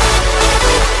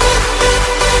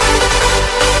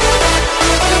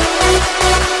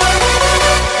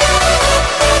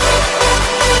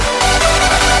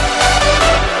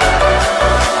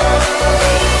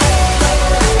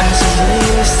 As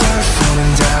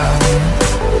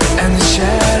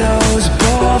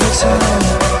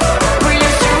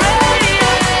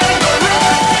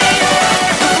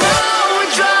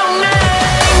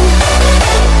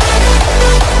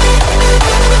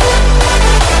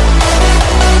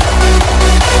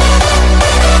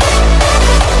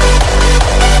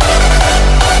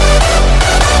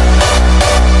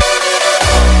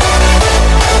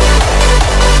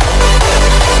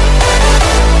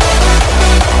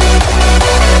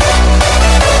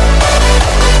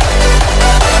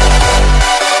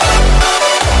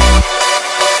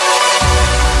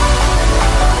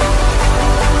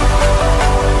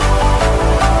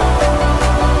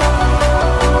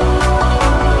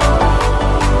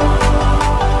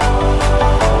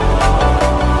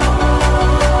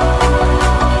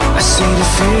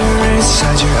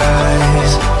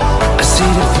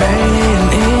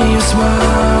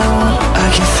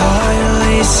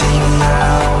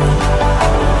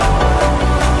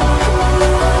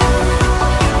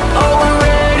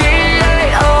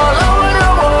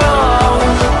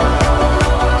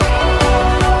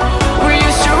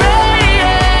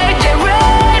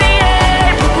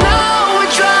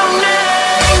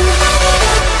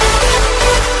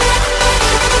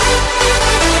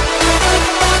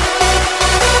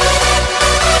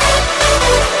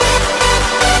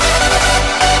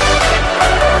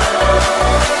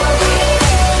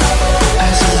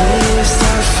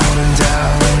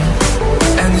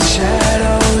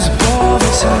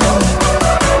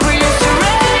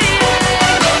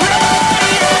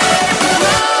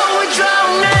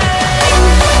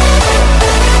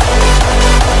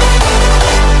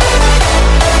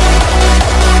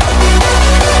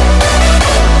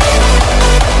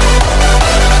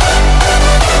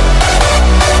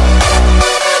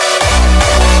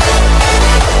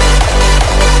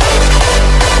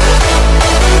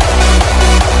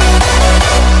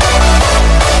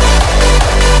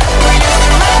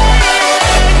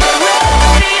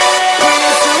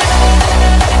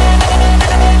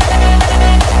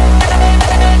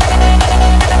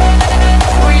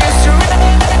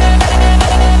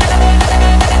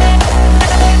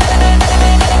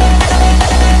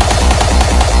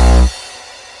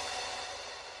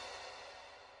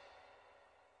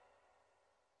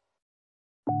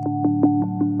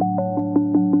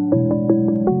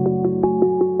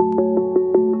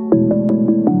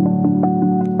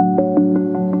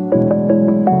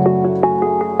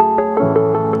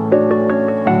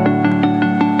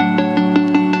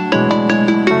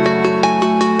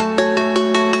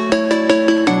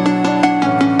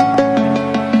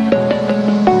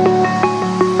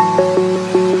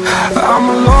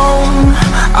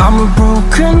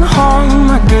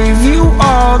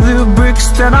all the bricks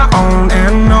that I own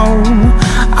and know.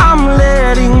 I'm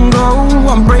letting go,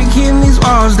 I'm breaking these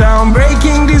walls down,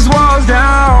 breaking these walls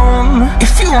down.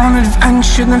 If you want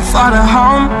adventure, then fly to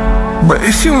home. But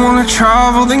if you wanna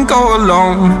travel, then go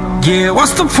alone. Yeah,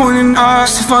 what's the point in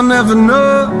us if I never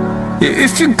know? Yeah,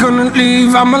 if you're gonna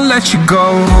leave, I'ma let you go.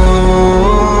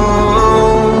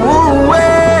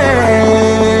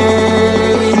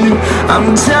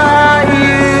 I'm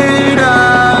tired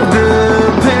of the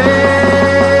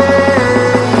pain.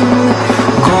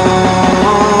 Go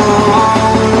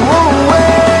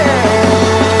away.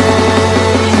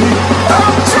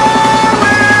 I'm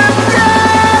tired of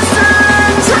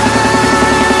yesterday.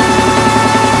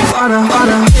 Harder,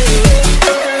 harder.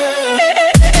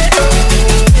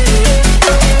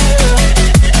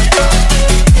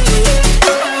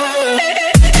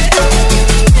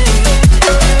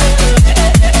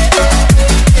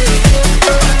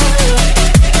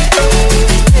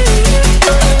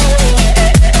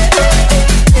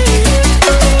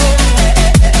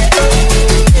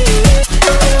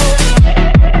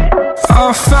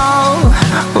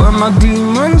 My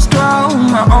demons dwell,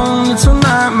 my own little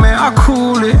nightmare, I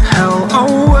call it hell.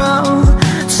 Oh well,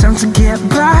 it's time to get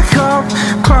back up,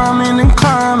 climbing and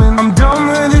climbing. I'm done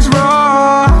with this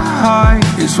ride,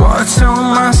 is what I tell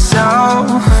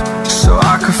myself, so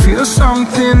I could feel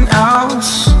something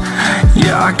else.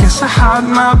 Yeah, I guess I had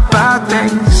my bad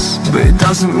days, but it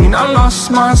doesn't mean I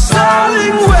lost my style.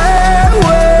 Darling, where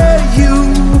were you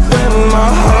when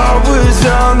my heart was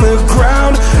on the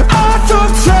ground? I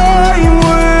thought time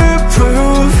would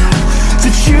prove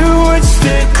that you would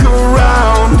stick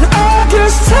around. I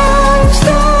guess time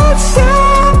stops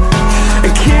down,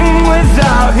 a king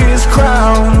without his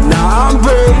crown. Now I'm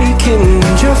breaking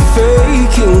and you're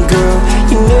faking, girl.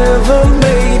 You never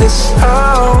made a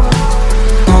sound.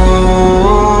 Oh,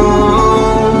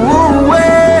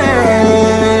 wait,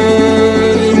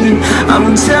 I'm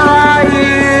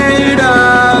tired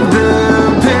of the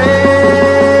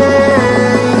pain.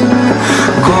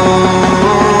 Go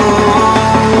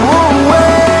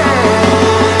away.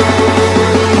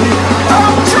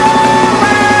 I'm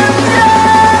tired of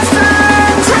yesterday.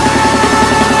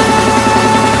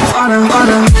 Harder,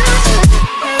 harder.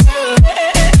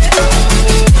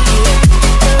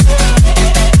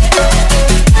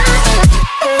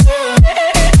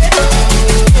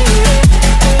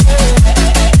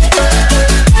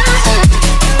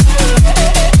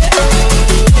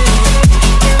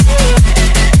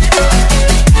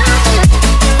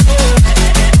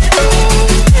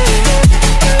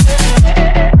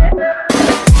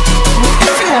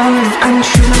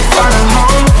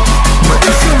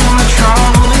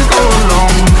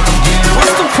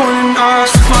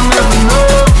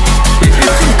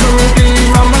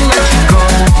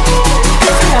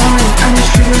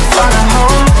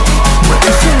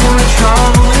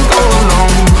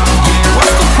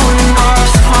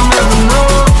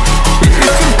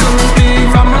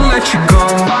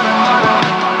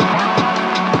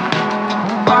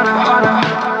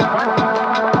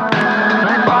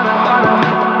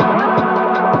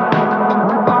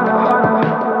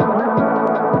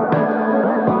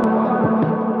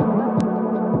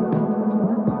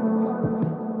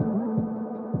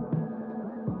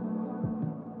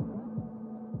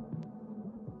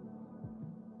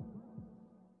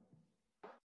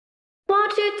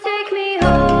 Won't you take me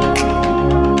home?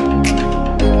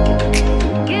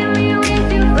 Give me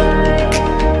with you flight.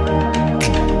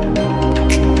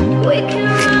 We can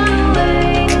run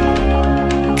away.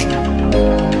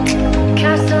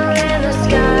 Castle in the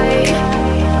sky.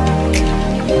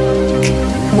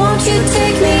 Won't you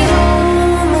take me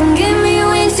home and give me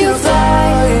wings to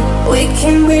fly? We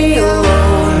can be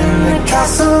alone in the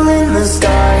castle in the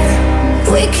sky.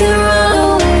 We can run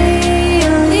away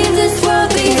and leave this world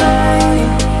behind.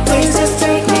 Please just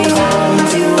take me home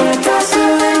to a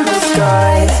castle in the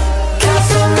sky.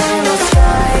 Castle in the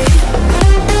sky.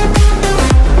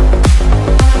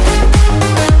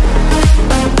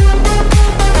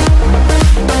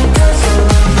 Castle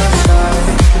in the sky.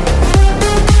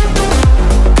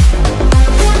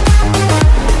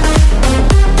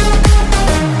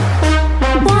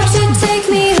 Won't you take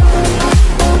me home?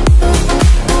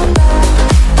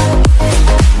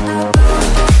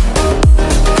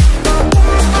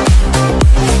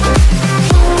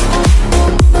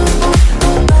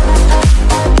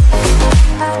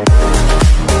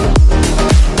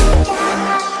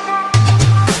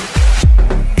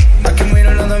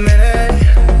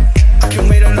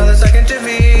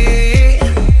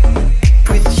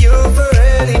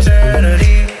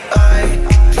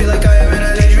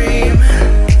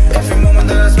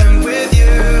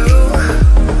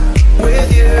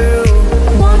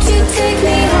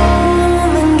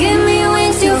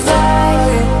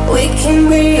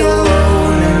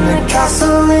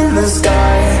 the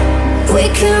sky. We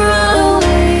can run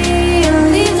away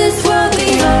and leave this world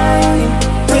behind.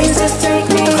 Please just take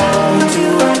me home to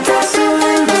a castle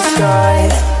in the sky.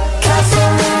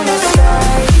 Castle in the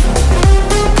sky.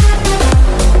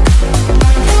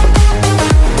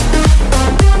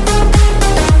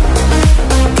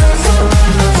 Castle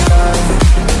in the sky.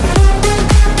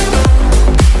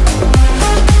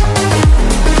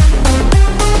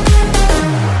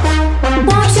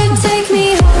 Won't you take me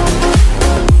home?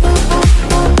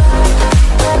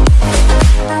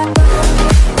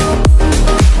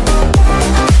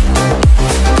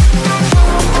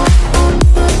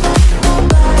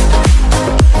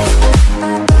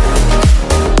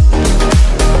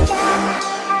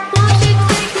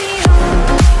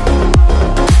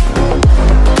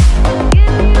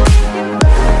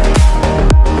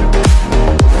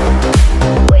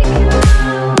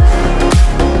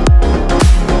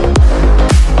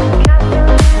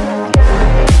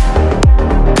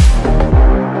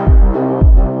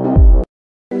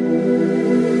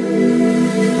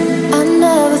 I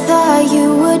never thought you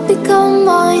would become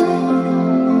mine.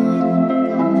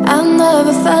 I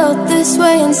never felt this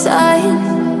way inside.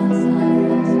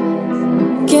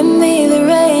 Give me the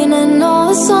rain and all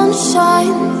the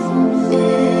sunshine.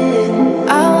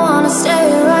 I wanna stay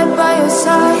right by your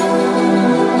side.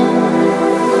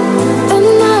 And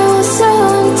I will sail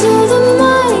into the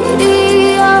mighty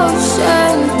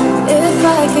ocean if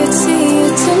I could see you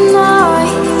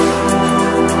tonight.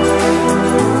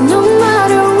 No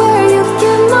matter where you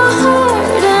give my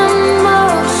heart in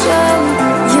motion,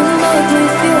 you make me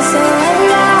feel so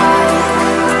alive.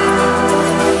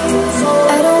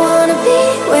 I don't wanna be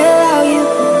without you,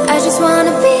 I just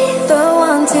wanna be the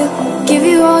one to give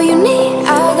you all you need.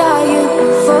 I got you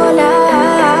for life.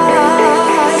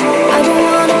 I don't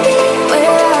wanna be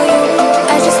without you,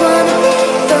 I just wanna be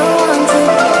the one to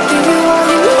give you all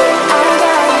you need. I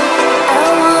got you, I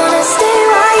wanna stay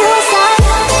by your side.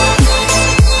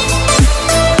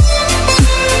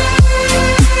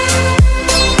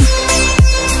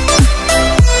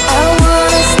 I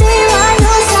wanna stay by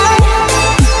your side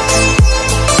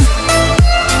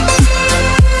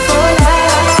for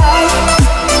life.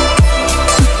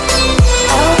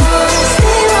 I wanna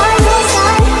stay by your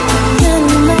side. Can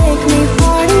you make me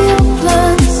part of your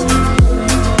plans?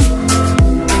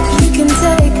 You can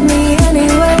take me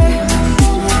anywhere.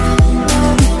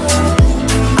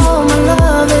 All my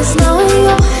love is now in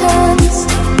your hands.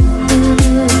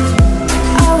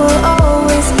 I will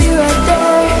always be right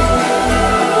there.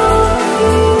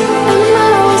 And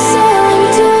I will sail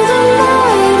into the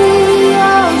mighty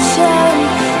ocean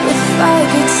if I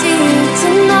could see you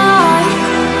tonight.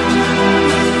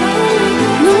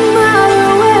 No matter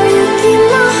where you keep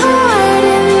my heart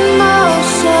in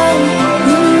motion,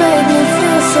 you make me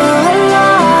feel so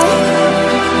alive.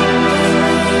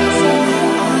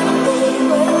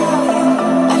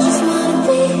 I just wanna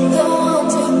be the one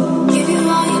to give you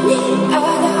all you need. I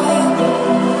got you.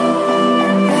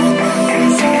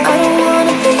 I don't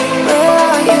wanna be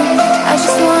without you, I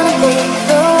just wanna be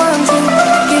the one to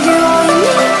give you all you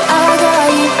need. I got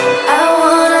you. I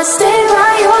wanna stay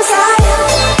by your side.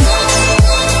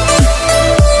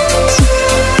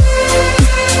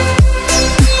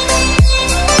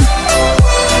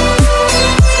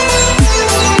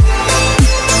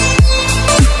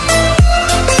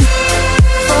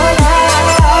 For life.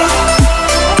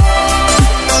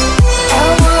 I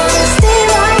wanna stay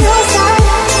by your side.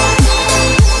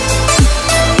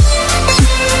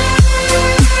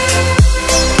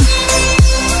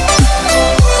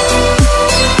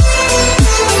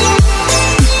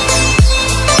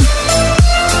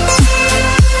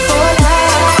 For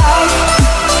life.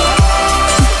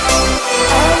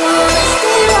 I wanna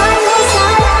stay by your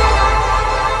side.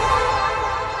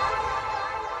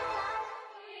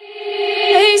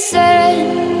 They said,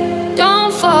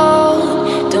 don't fall.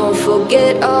 Don't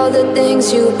forget all the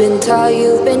things you've been taught,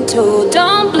 you've been told.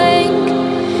 Don't blink,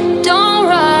 don't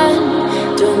run.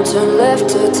 Don't turn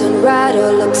left or turn right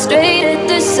or look straight at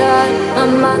the sun. My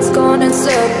mind's going in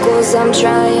circles, I'm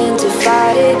trying to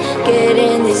fight it.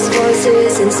 Getting these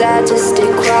voices inside to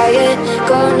stay quiet.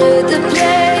 Going to the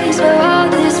place where all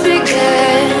this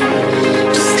began.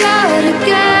 Just start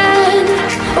again.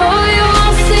 Oh, you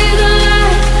won't see the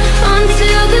light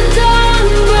until the dawn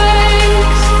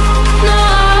breaks. No,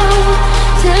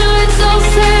 till it's all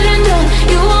said and done,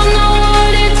 you won't know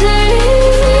what it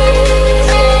takes.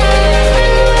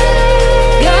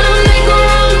 Gotta make a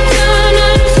wrong turn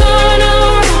and turn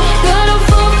around. Gotta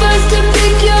fall fast to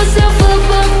pick yourself up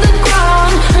off the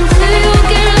ground. Until you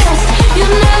get lost,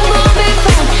 you'll never be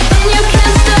found, and you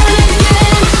can't start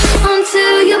again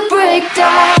until you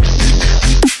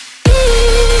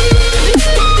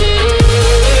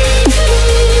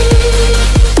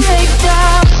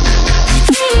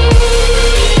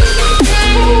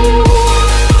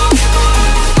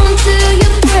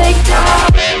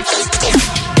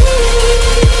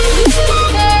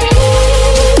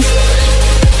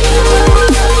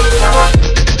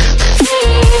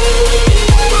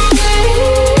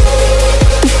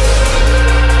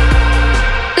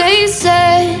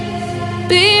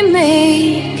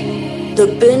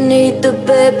Look beneath the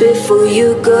bed before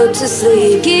you go to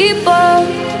sleep. Keep on,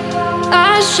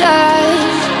 I shine.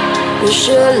 You'll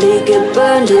surely get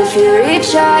burned if you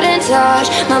reach out and touch.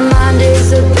 My mind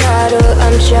is a battle,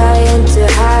 I'm trying to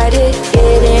hide it.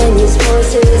 Getting these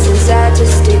voices inside to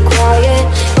stay quiet.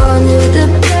 Under the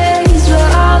place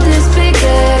where all this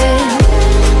began.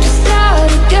 To start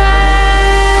again.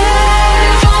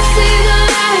 Won't see the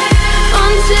light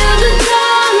until the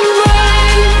dawn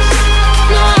breaks.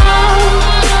 No,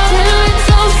 till it's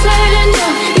all said and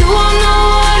done, you won't know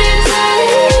what it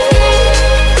takes.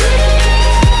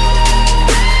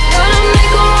 Gotta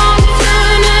make a wrong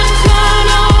turn and turn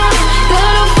around.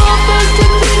 Gotta fall first to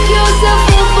pick yourself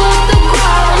up off the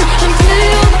ground.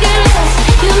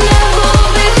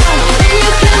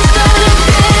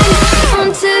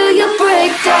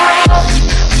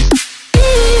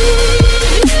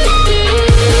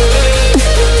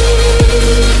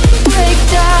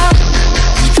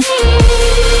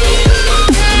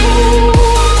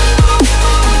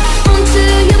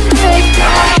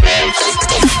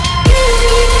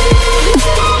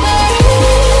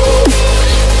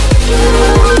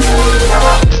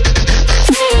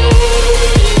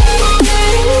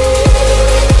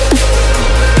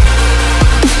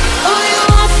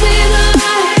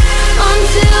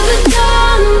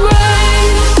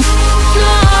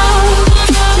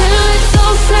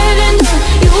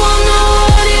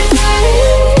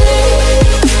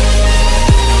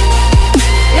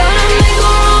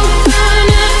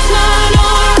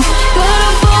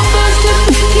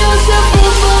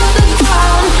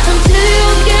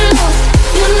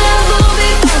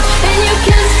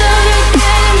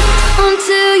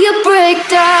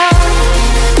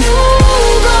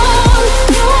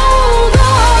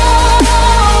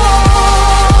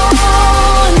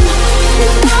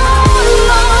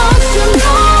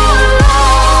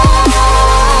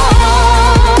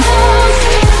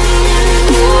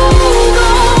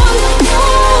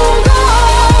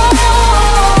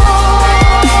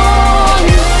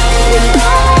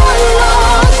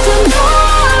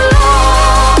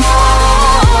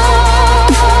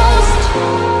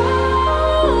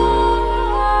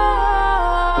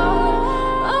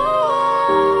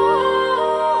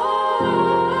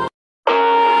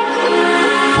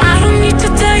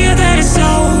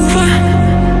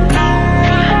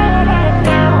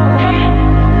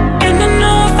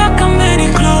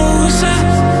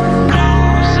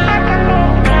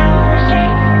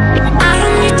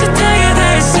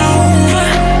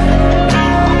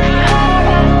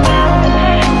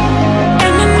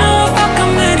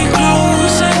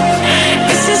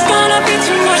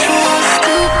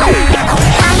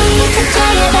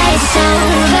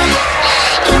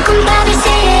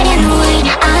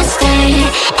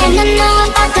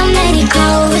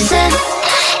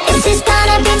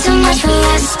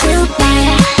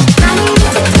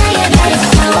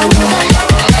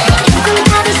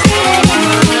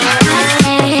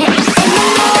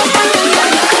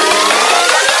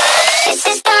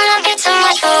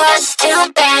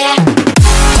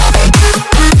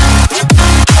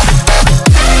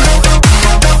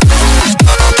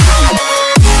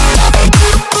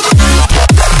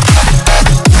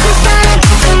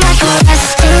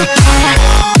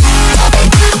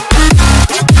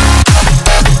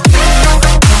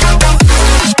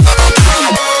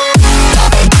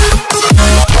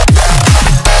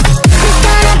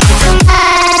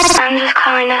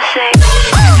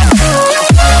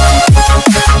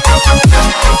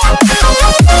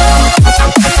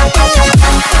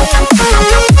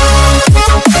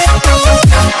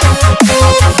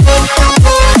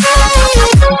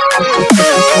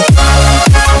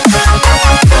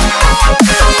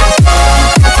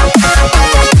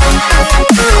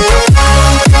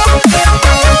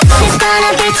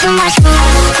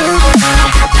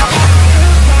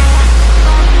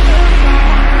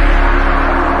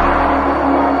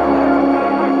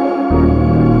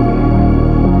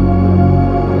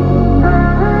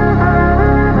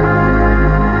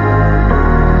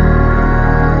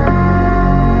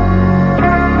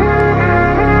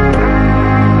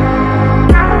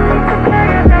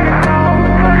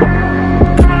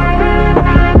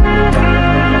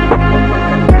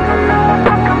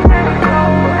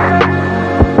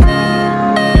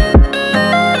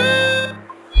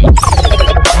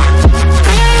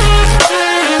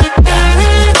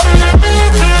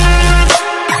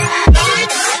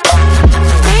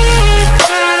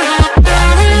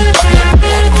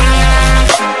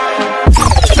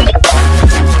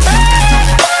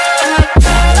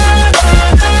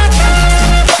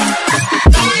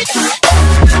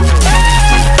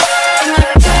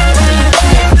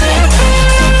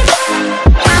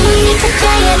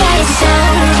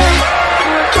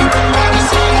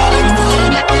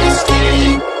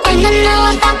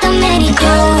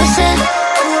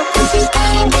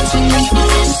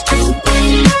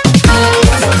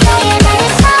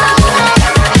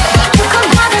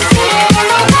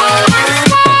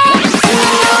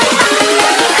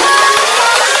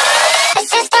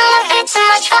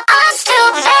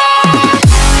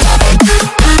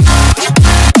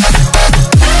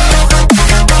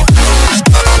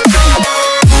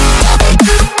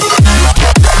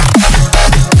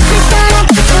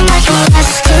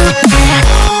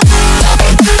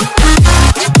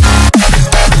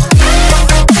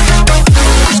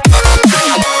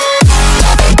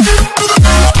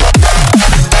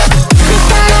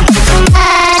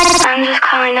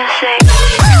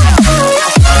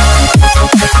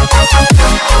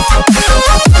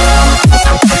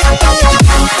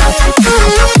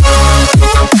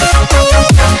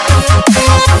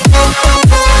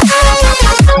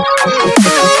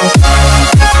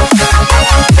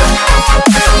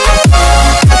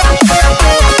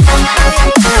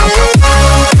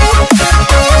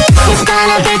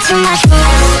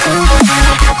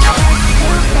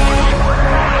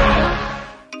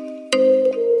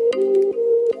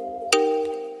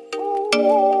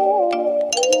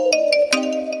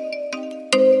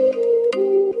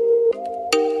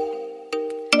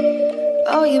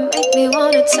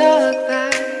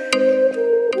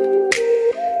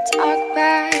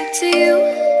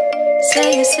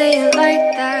 say it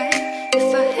like that.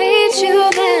 If I hate you,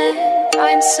 then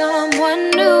find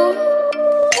someone new.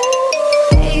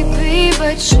 Baby,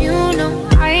 but you know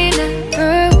I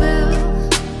never will.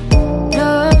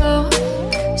 No,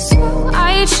 so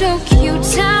I choke you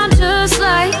down just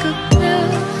like a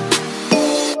pill.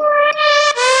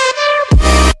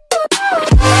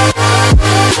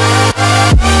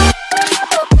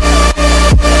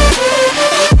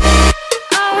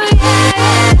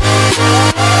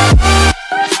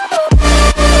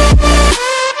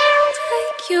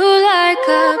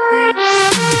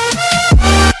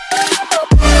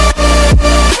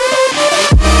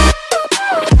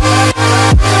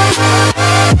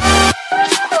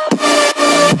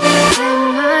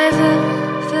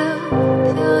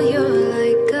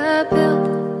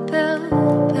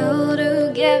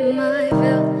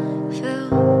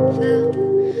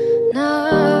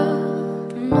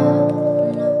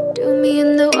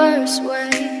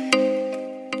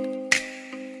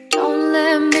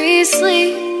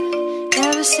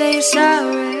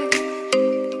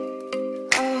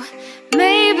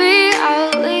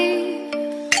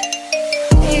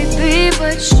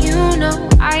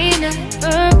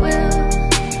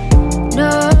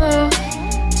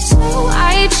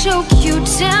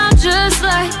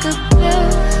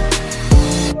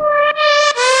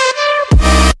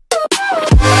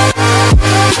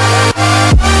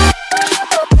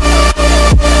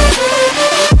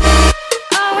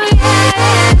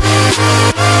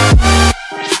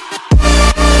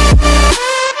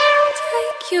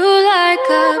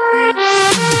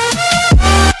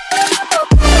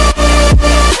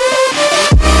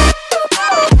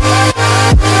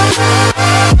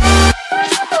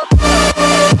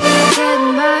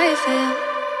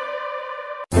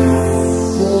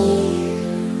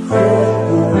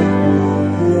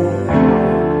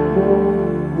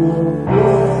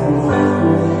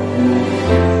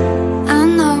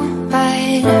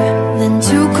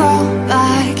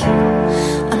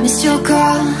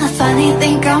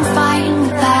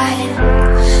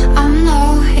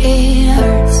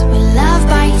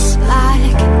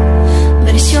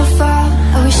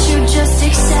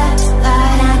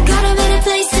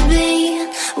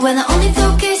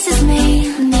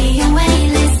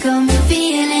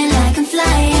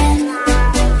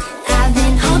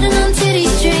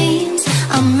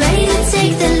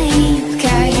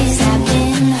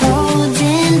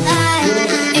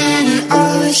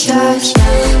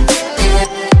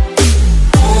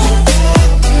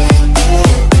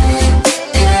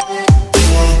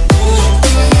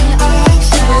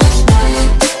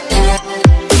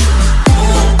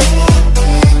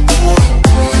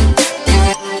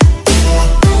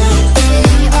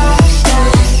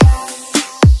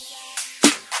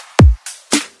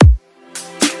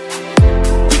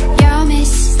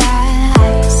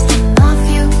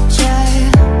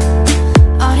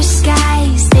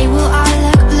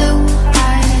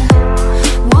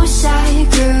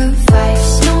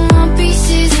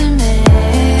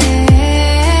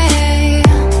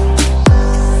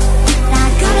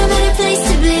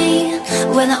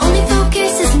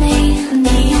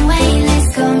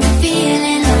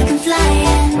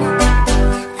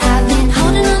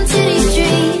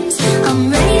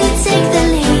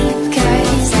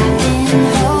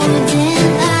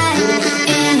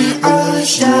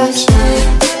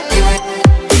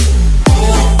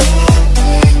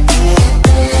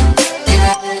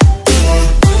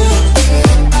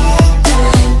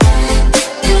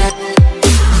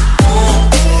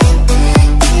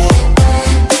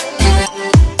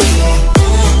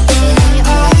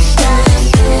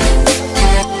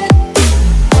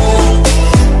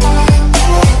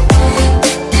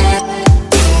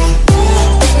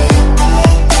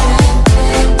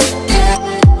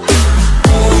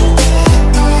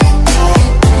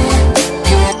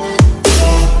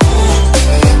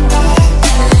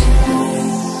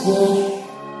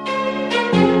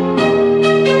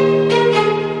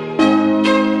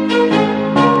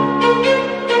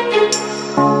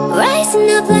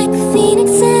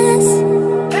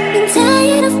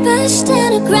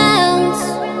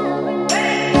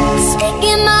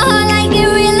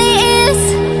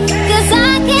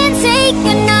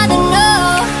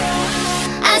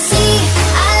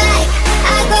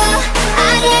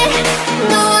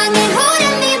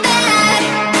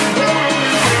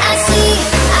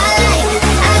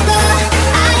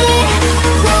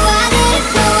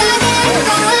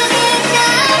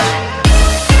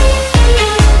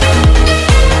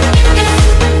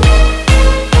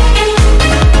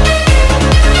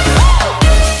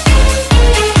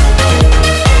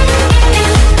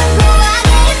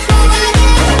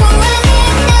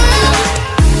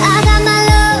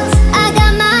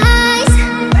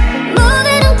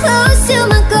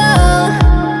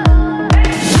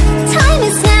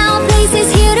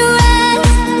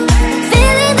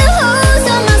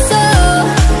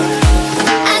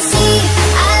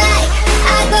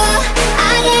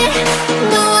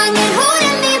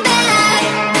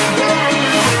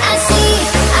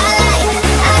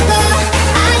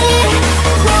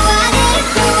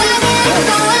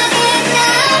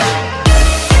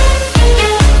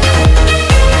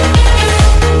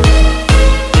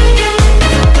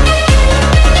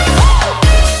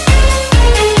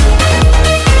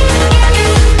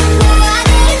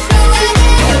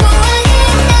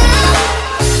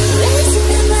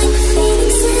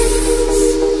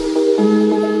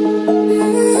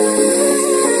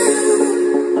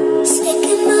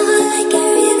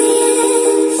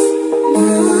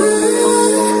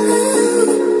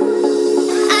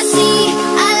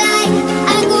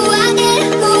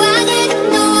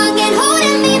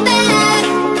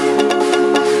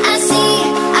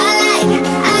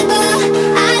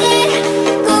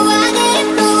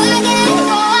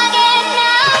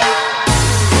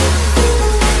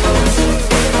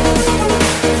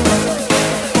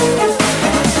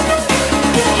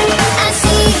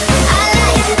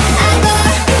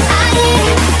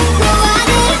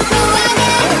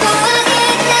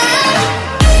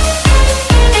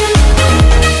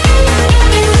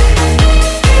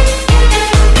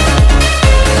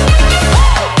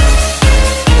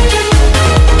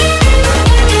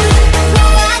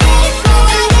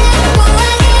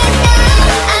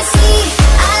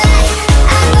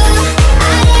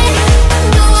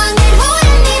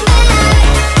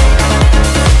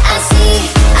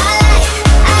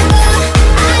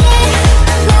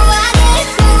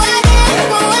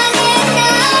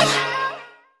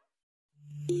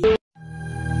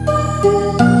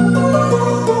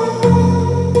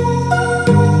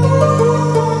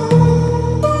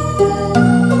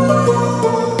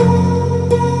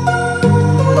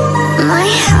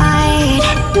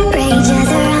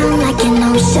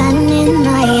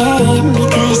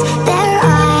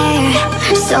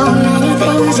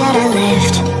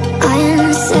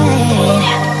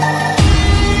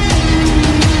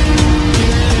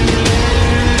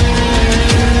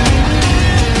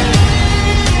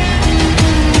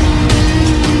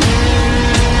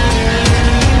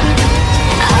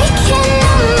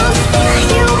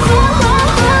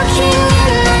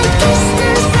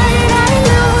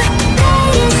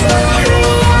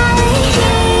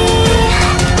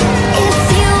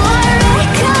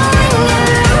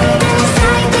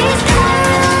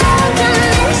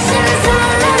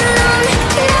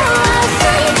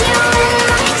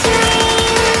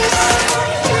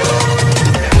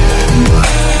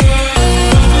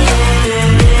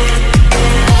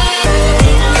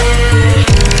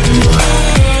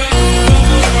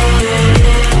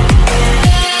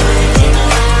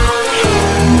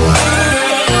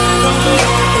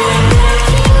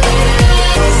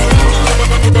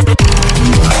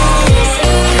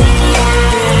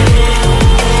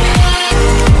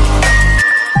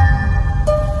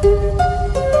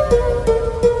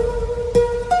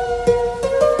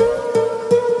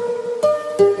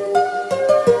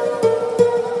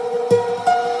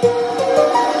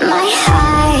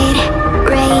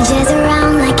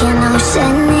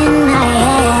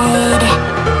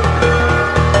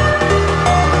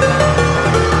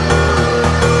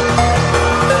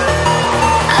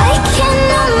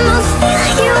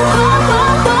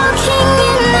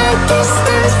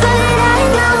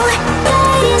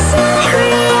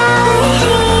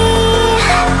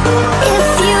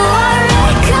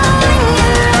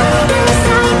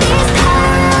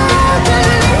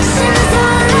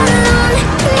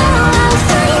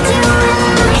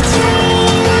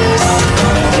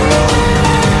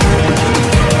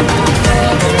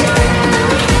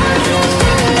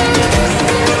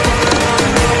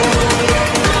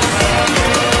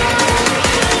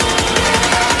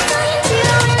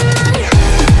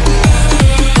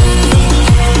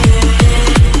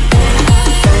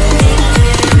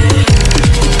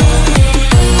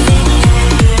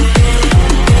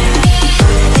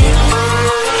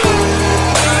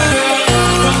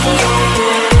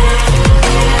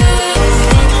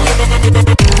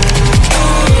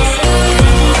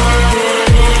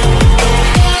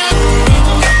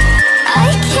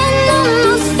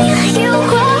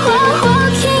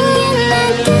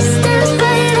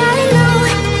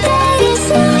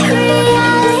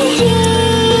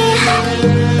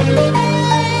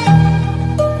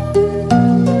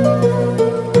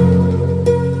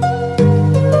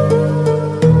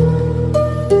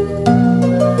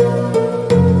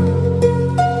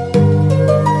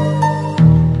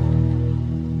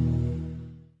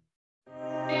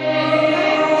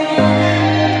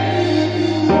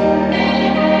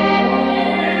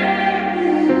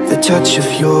 touch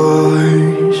of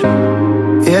yours,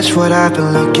 it's what I've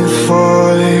been looking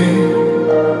for.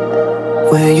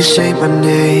 When you say my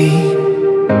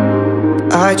name,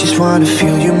 I just wanna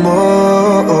feel you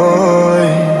more.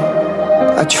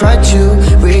 I tried to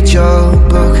read your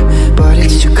book, but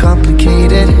it's too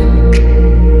complicated,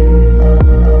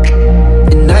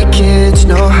 and I can't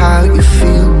know how you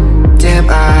feel. Damn,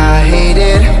 I hate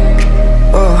it.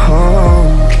 Oh,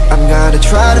 I'm gonna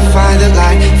try to find the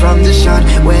light from the sun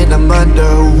when I'm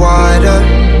underwater.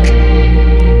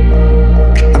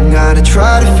 I'm gonna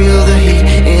try to feel the heat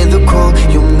in the cold.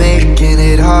 You're making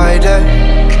it harder.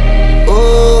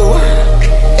 Oh,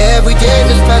 every day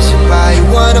that's passing by,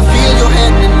 wanna feel your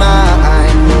hand in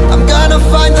mine. I'm gonna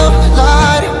find the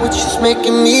light, which is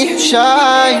making me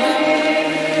shine.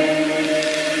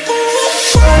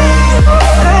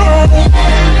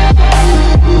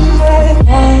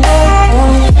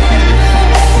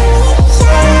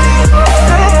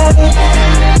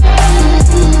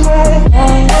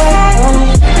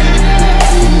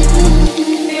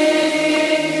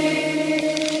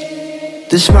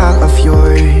 The smile of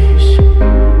yours,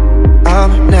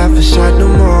 I'm never sad no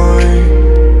more.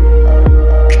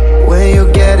 When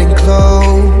you're getting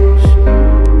close,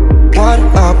 what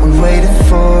are we waiting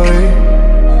for?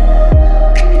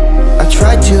 I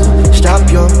tried to stop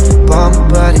your bomb,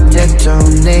 but it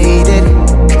detonated,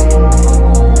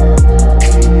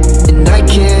 and I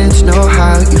can't know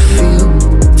how you feel.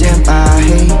 Damn, I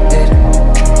hate it.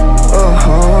 Oh,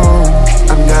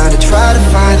 I'm gonna try to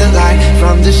find the light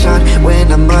from the sun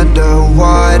when I'm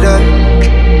underwater.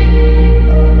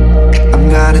 I'm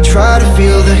gonna try to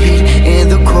feel the heat in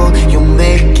the cold. You're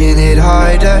making it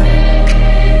harder.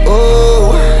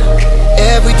 Oh,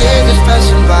 every day that's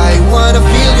passing by, wanna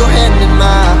feel your hand in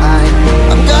mine.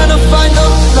 I'm gonna find the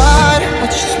light,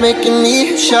 which is making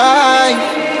me shine.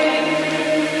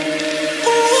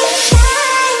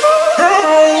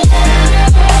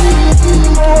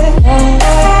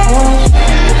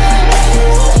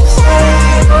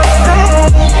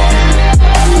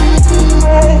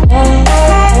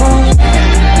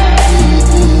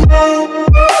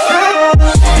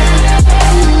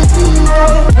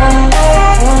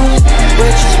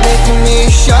 Which is making me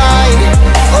shine.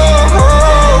 Oh, oh,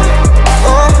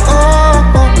 oh, oh,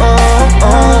 oh, oh,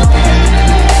 oh.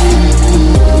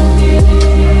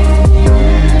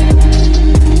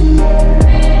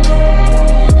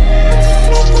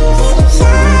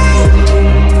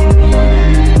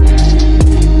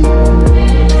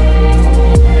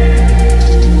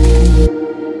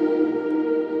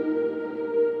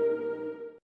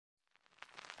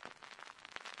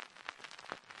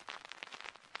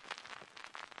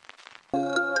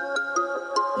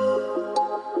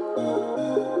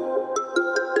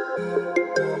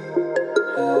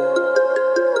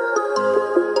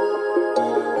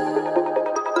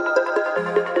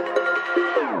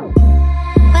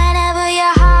 Whenever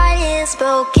your heart is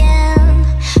broken,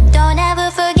 don't ever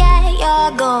forget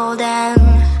you're golden.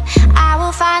 I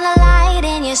will find a light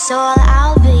in your soul,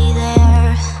 I'll be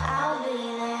there.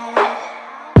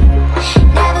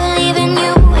 Never leaving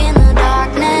you in the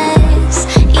darkness,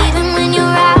 even when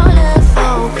you're out of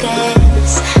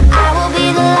focus. I will be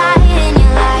the light in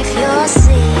your life, you'll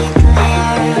see it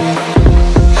clear.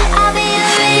 I'll be your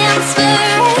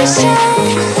inspiration,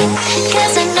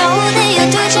 'cause I know that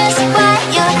you'll do just what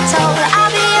you're told.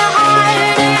 I'll be your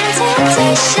hard-earned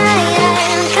temptation,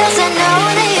 'cause I know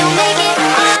that you'll make it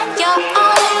on your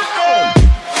own.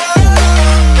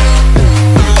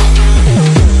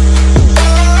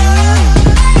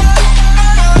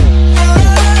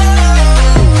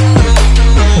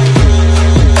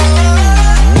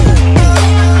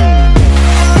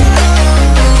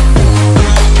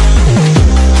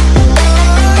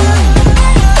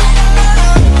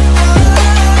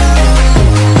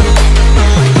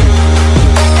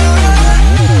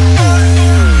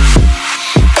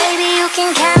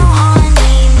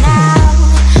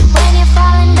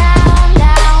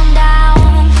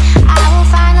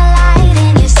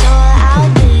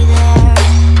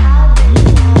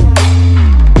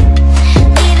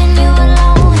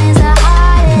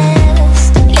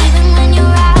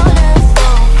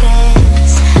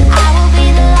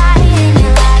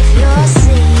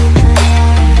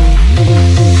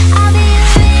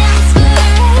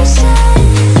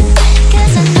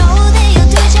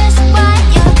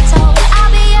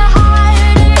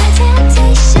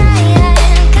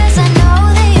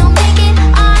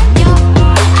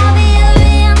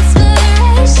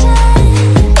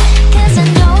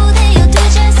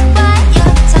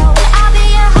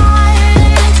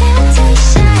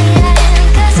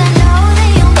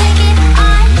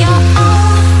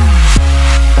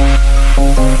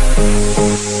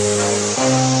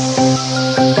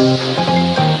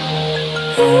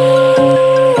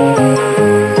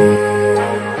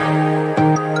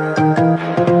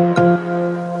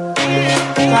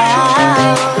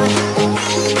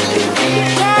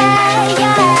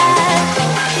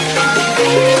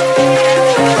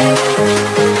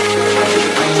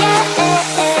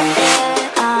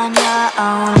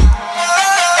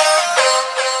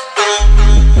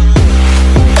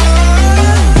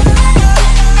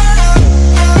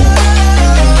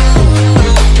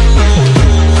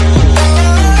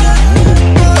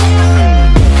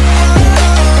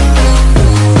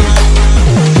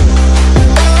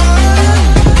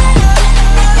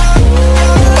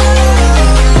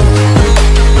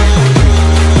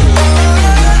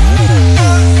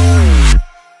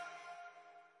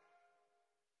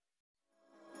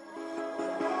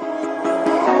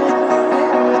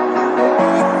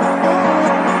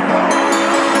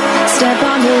 Step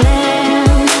on the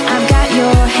land, I've got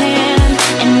your hand,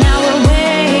 and now we're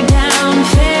way down,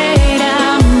 fade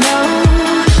out, no.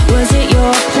 Was it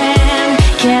your plan?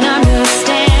 Can't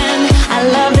understand. I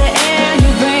love the air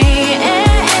you bring,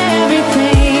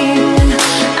 everything.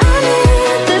 Under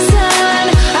the sun,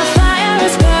 our fire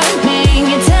is burning.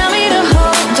 You tell me to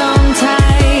hold on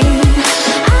tight.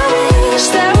 I wish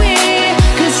that we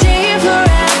could stay here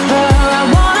forever. I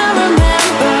wanna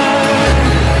remember.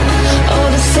 Oh,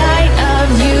 the sight of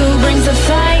you brings the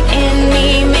fight in me,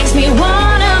 makes me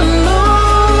wanna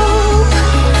move.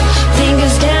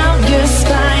 Fingers down your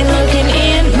spine, looking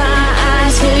in my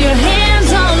eyes, feel your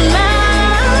hands on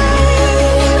mine.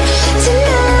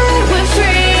 Tonight we're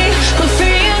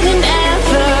freer than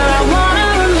ever. I wanna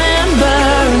remember.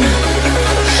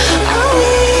 Oh,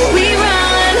 we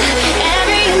run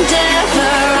every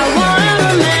endeavor. I wanna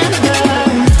remember.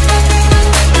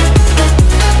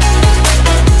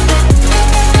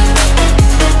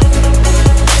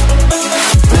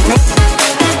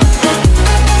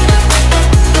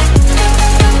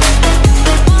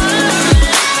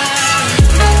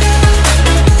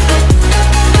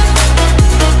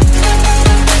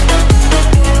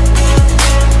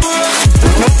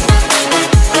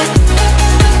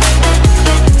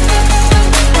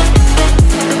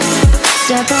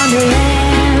 Step on the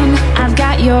land, I've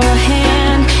got your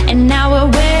hand, and now we're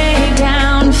way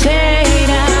down, fade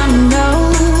out,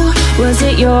 no. Was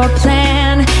it your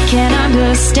plan? Can't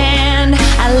understand.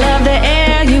 I love the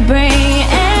air you bring,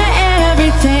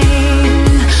 everything.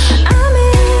 I'm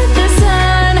in the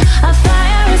sun, a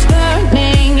fire is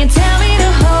burning. You tell me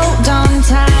to hold on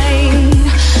tight.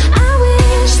 I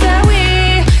wish that we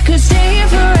could stay here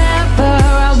forever.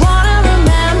 I wanna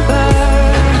remember.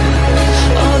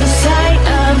 Oh, the sight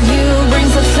of you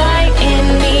brings the fight in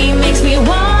me, makes me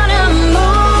wanna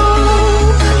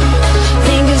move.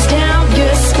 Fingers down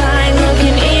your spine,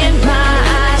 looking in my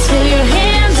eyes, feel your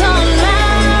hands on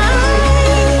mine.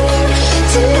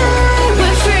 Tonight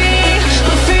we're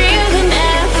freer than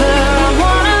ever. I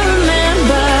wanna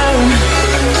remember.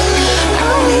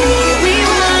 Oh, we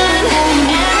run every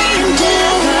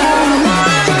endeavor. I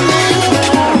wanna remember.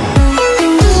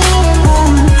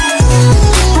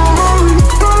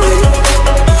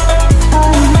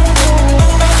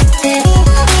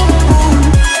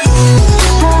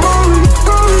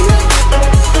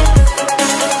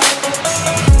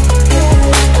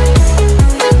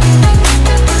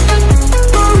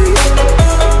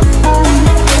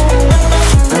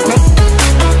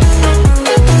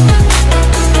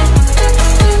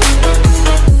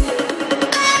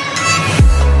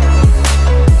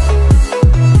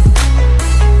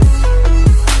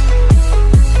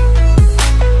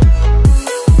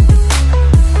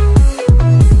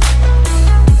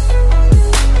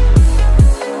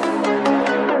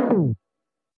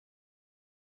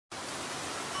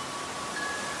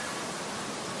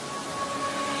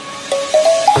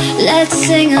 Let's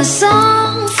sing a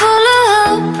song full of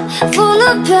hope, full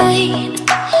of pain.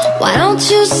 Why don't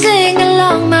you sing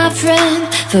along, my friend?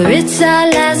 For it's our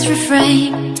last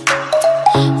refrain.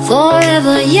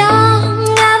 Forever young,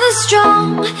 ever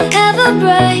strong, ever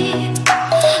brave.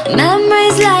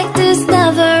 Memories like this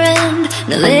never end.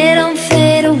 No, they don't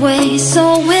fade away. So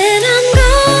when I'm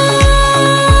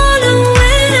gone, and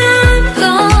when I'm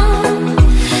gone,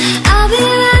 I'll be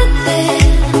right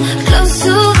there, close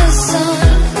to the sun.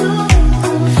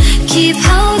 Keep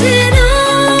holding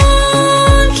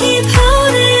on, keep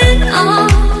holding on,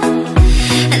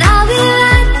 and I'll be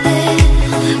right there,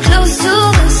 close to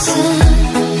the sun,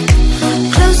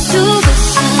 close to the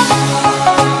sun.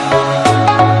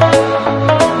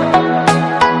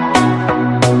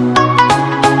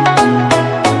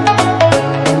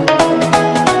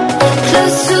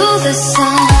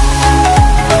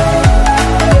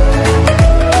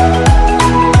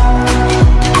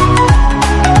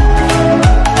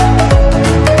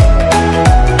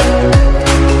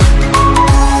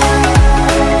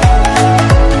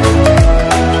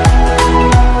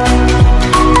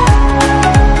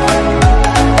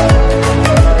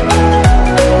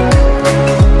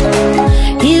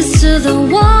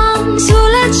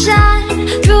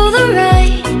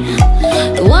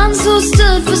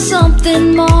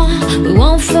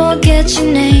 forget your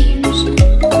names.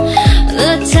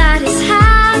 The tide is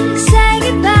high, say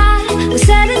goodbye, we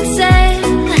set it sail.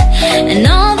 And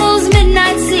all those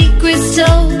midnight secrets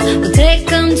told, we'll take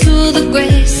them to the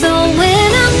grave. So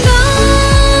when I'm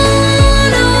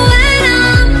gone, oh when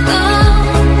I'm gone,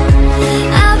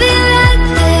 I'll be right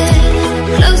there,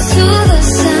 close to the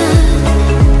sun.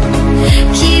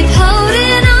 Keep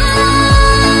holding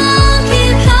on,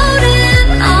 keep holding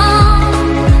on.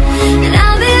 And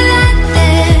I'll be right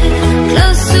there,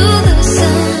 close to the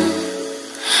sun,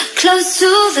 close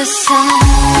to the sun.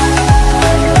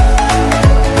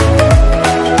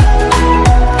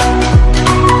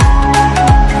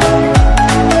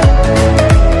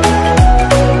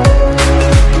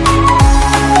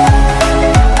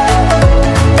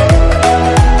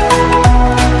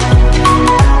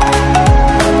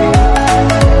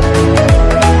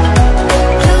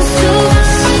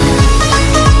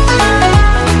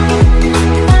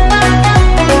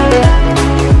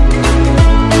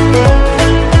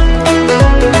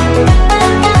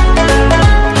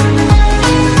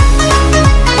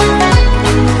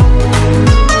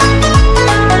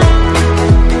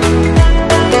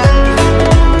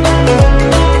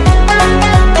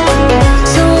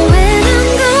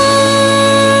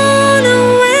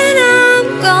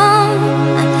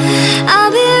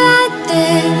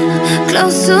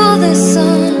 Close to the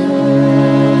sun.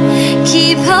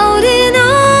 Keep holding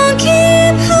on,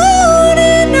 keep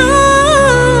holding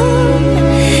on.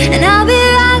 And I'll be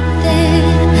right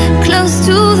there, close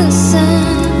to the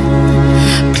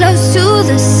sun, close to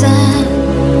the sun.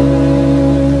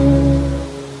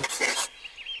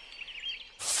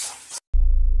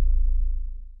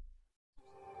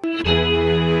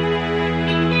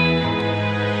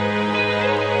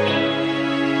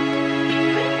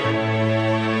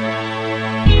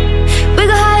 We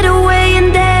go hide away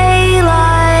in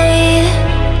daylight.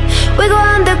 We go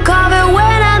undercover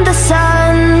when under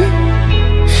sun.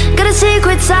 Got a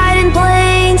secret side in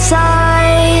plain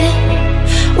sight.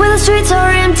 Where the streets are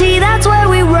empty, that's where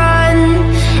we run.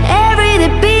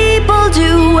 Everyday people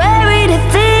do everyday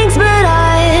things, but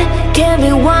I can't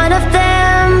be one of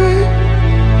them.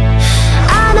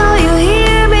 I know you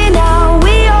hear me now.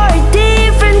 We are a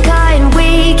different kind.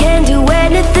 We can do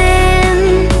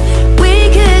anything. We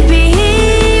could be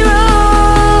heroes.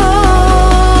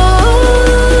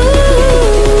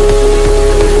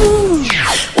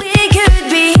 We could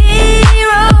be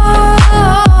heroes.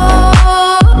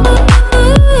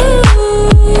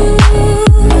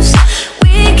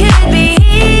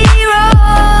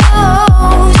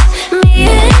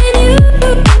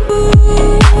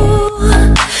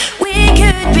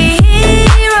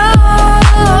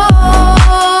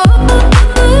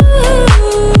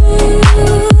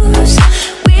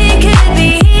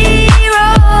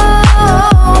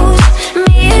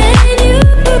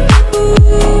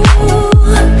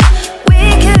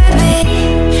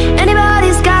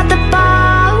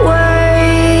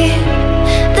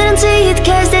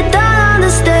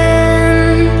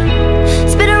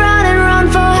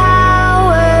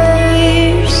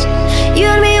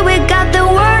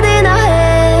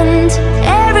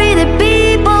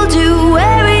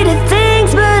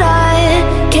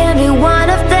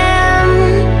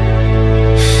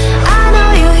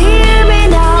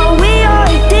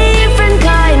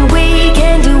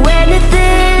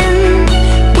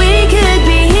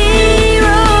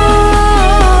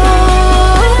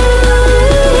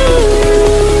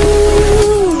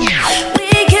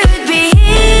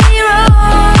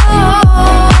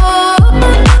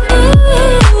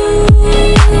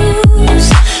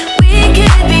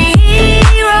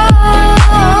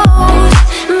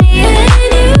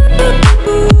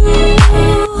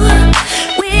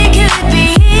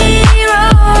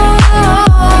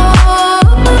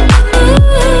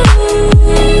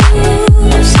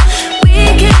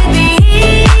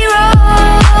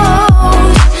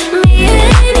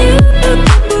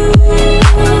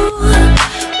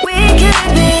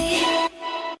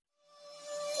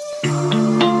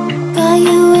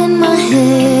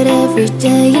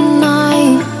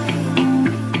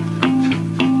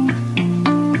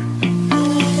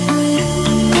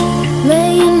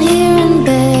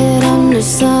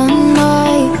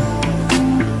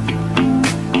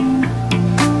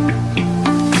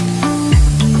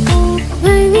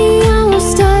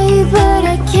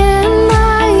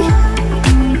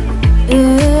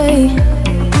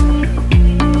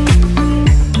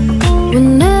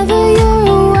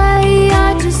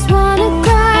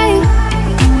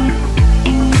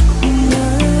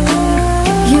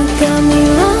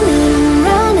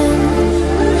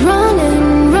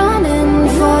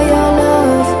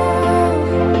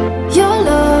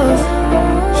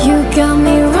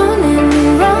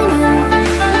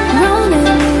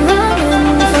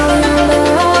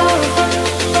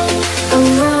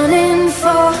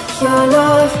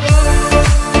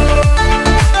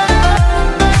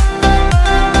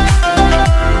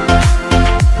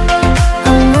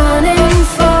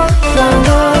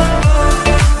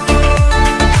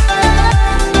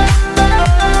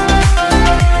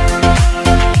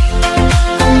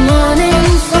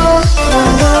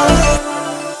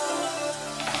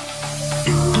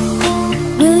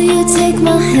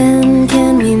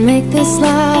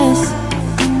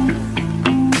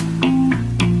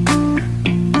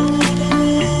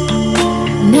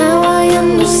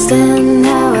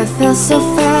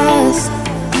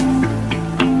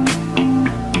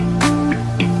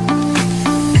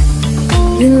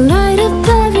 You light up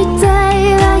every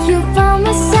day that you found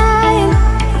my side.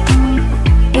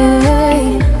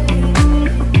 Yeah.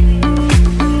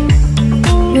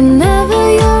 Whenever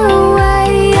you're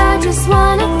away, I just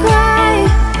wanna cry.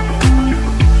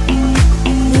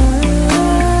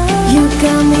 You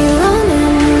got me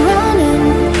running, running,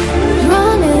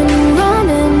 running,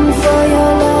 running for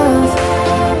your love,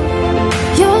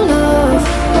 your love.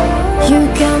 You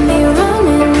got me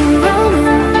running,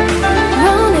 running,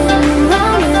 running,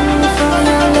 running for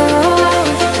your love.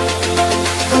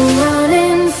 I'm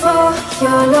running for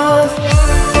your love.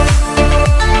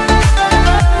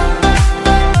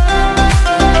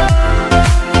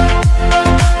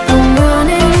 I'm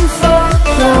running for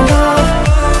your love.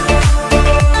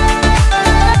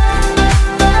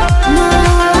 No,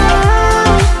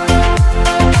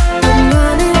 I'm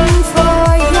running for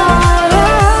your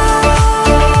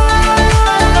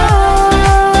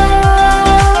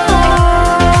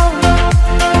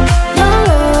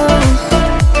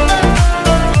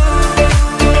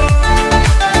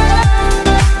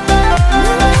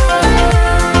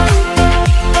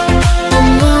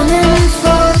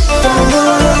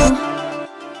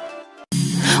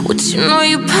What you know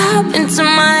you pop into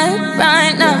my head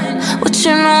right now. What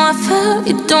you know I felt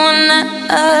you doing that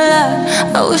a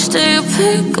lot. I wish that you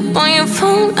pick up on your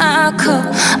phone, I call.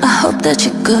 I hope that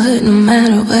you're good no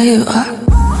matter where you are.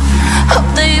 Hope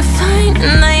that you're fine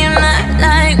and that you're not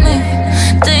like me.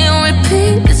 That you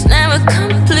repeat, it's never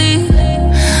complete.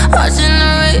 Watching the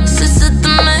races at the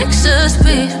max of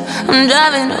speed. I'm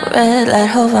driving a red light,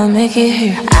 hope I make it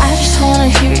here. I just wanna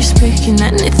hear you speaking.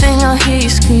 Anything I'll hear you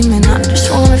screaming. I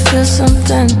just wanna feel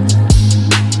something.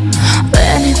 But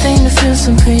anything to feel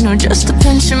some pain, or just to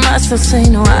pinch in myself, say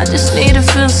no, I just need to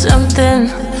feel something.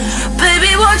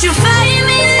 Baby, won't you fight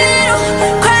me a little,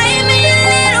 cry me a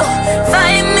little,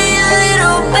 fight me a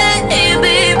little,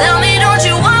 baby. Tell me, don't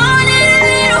you want it a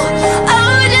little,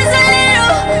 oh, just a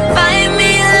little, fight me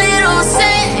a little,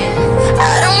 say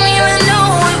I don't even know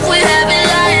if we have it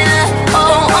like that.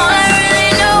 Oh, all I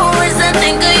really know is I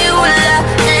think of you a lot,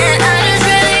 and I just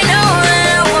really know that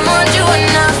I won't want you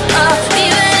enough.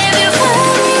 Even if you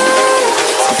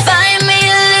fight me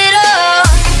a little.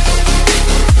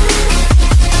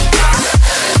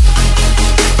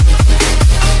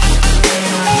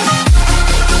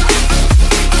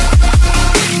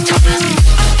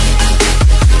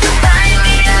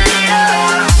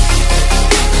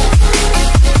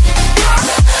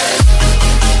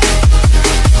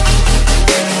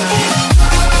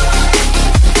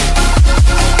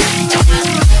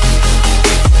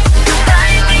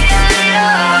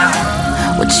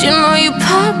 But you know you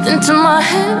popped into my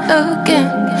head again.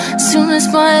 Soon as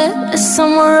my head is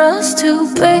somewhere else to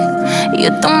be, you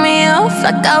throw me off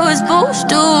like I was supposed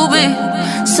to be.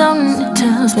 Something that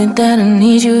tells me that I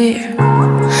need you here.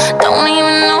 Don't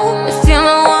even know if you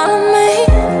know what I mean.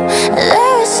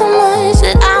 There is so much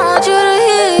that I want you to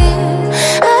hear.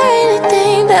 I really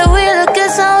think that we look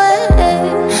at somewhere.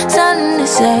 Something to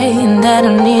say that I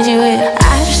need you here. I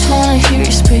just wanna hear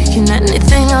you speaking.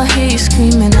 Anything I'll hear you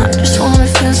screaming. I just wanna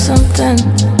feel something.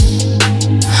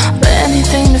 But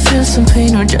anything to feel some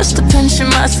pain, or just to pinch in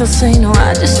myself, say no,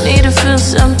 I just need to feel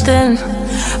something.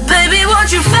 Baby,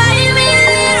 won't you fight me a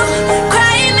little,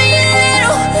 cry me a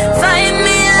little, fight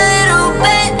me a little,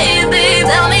 baby.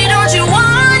 Tell me, don't you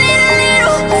want it a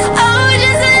little, oh,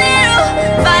 just a little,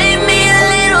 fight me a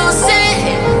little, say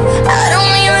I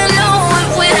don't even know if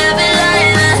we have it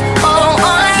like that. Oh,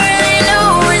 all I really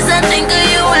know is I think of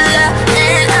you a lot,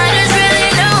 and I just really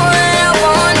know that I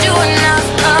won't want you enough.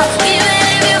 Even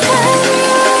if you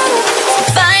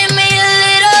fight me a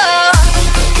little.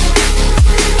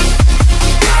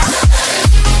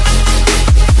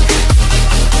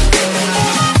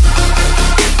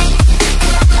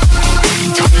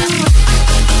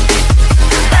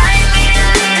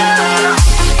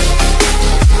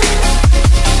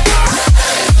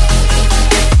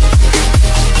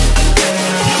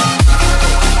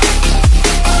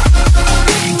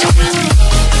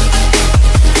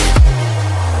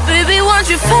 Baby, won't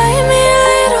you fight me a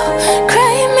little,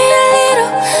 cry me a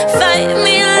little, fight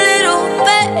me a little,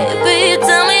 baby.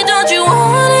 Tell me, don't you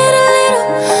want it a little,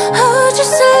 oh,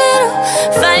 just a little,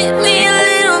 fight me a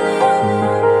little.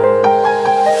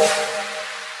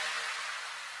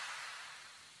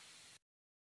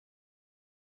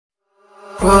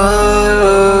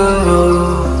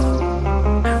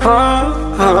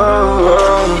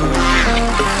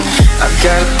 I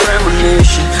got a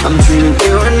premonition, I'm dreaming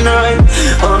you and I.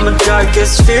 All my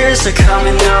darkest fears are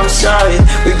coming outside.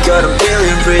 We got a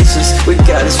billion races, we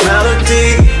got this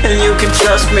melody, and you can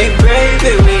trust me,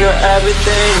 baby, we got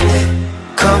everything.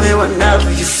 Call me whenever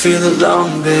you feel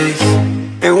alone, babe.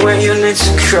 And when you need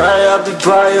to cry, I'll be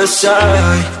by your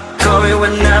side. Call me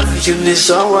whenever you need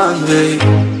someone, babe.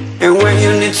 And when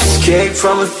you need to escape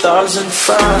from 1,000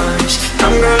 fires,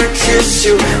 I'm gonna kiss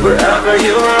you wherever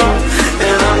you are.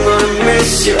 And I'm gonna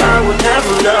miss you, I will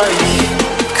never lie.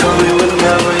 Call me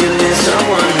whenever you need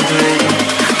someone, babe.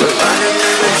 We're running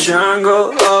in the jungle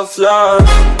of love.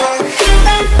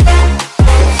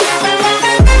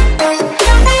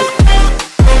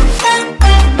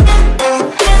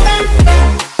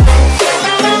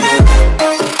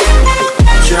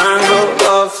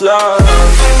 Love.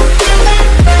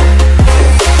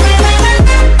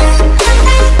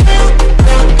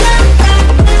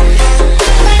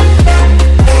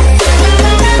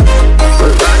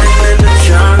 We're running in the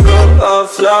jungle of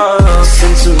love.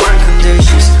 Listen to my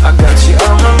conditions, I got you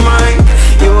on my mind.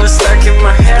 You were stuck in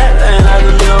my head and I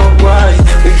don't know why.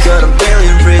 We got a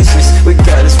billion reasons, we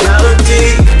got this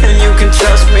melody. And you can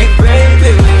trust me,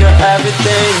 baby, we got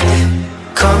everything.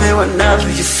 Call me whenever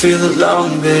you feel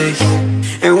alone, babe.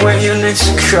 And when you need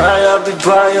to cry, I'll be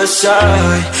by your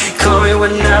side. Call me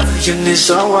whenever you need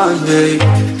someone, babe.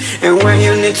 And when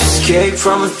you need to escape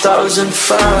from 1,000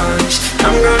 fires,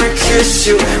 I'm gonna kiss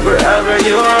you wherever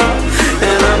you are.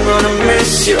 And I'm gonna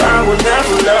miss you, I will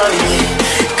never lie.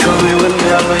 Call me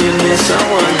whenever you need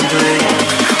someone, babe.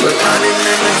 We're running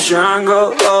in the jungle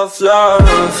of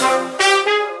love.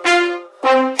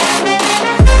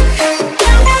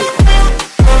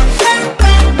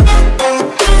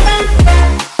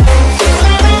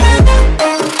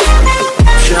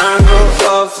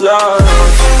 Love.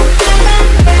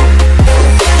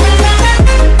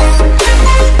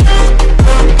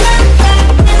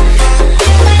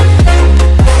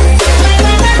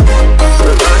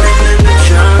 We're running in the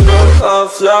jungle of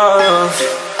love.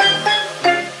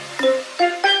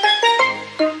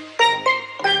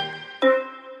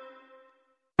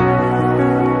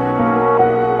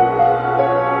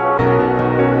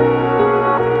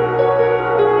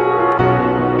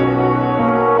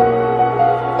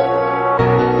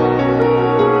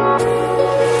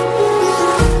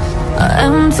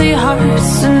 Empty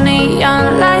hearts and neon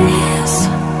lights,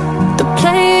 they're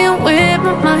playing with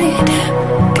my mind.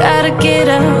 Gotta get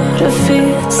out of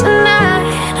here tonight.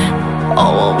 Oh,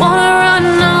 I wanna run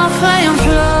off and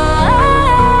fly.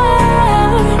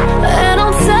 And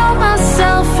I'll tell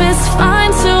myself it's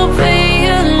fine to be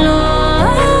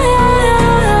alone,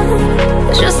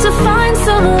 just to find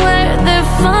somewhere that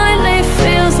finally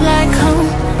feels like home.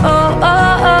 Oh,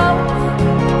 oh, oh.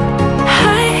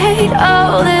 I hate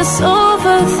all this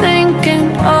overthinking,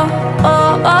 oh,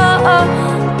 oh, oh, oh.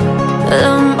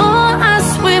 The more I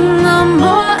swim, the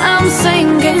more I'm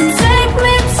sinking. Take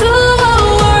me to a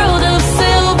world of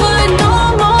silver, no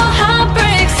more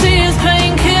heartbreaks, tears,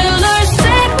 painkillers.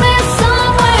 Take me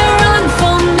somewhere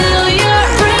unfamiliar,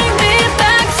 bring me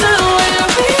back to where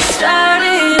we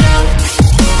started out.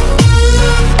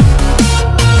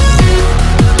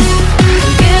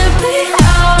 Get me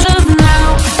out of now.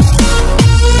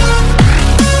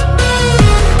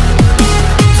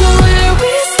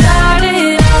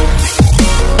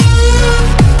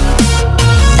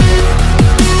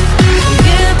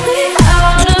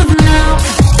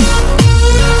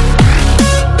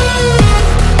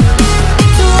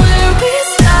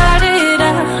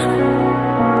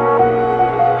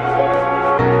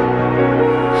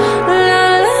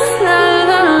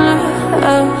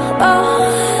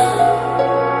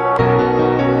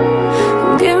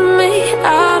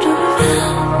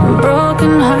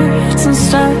 And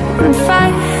starting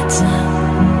fights,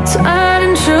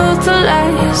 turning truth to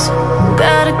lies.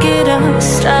 Gotta get up,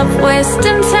 stop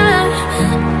wasting time.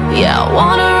 Yeah, I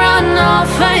wanna run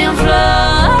off and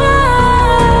fly.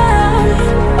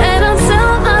 And I'll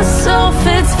tell myself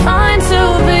it's fine to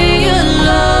be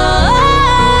alone,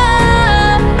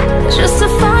 just to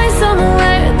find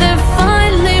somewhere that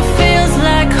finally feels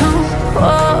like home.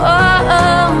 Oh, oh,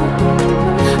 oh.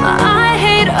 I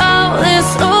hate all this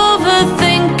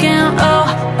overthinking. Oh,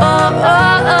 oh,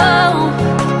 oh, oh.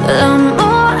 The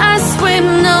more I swim,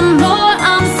 the more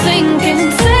I'm sinking.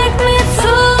 Take me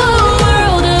to a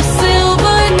world of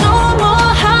silver, no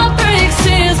more heartbreaks.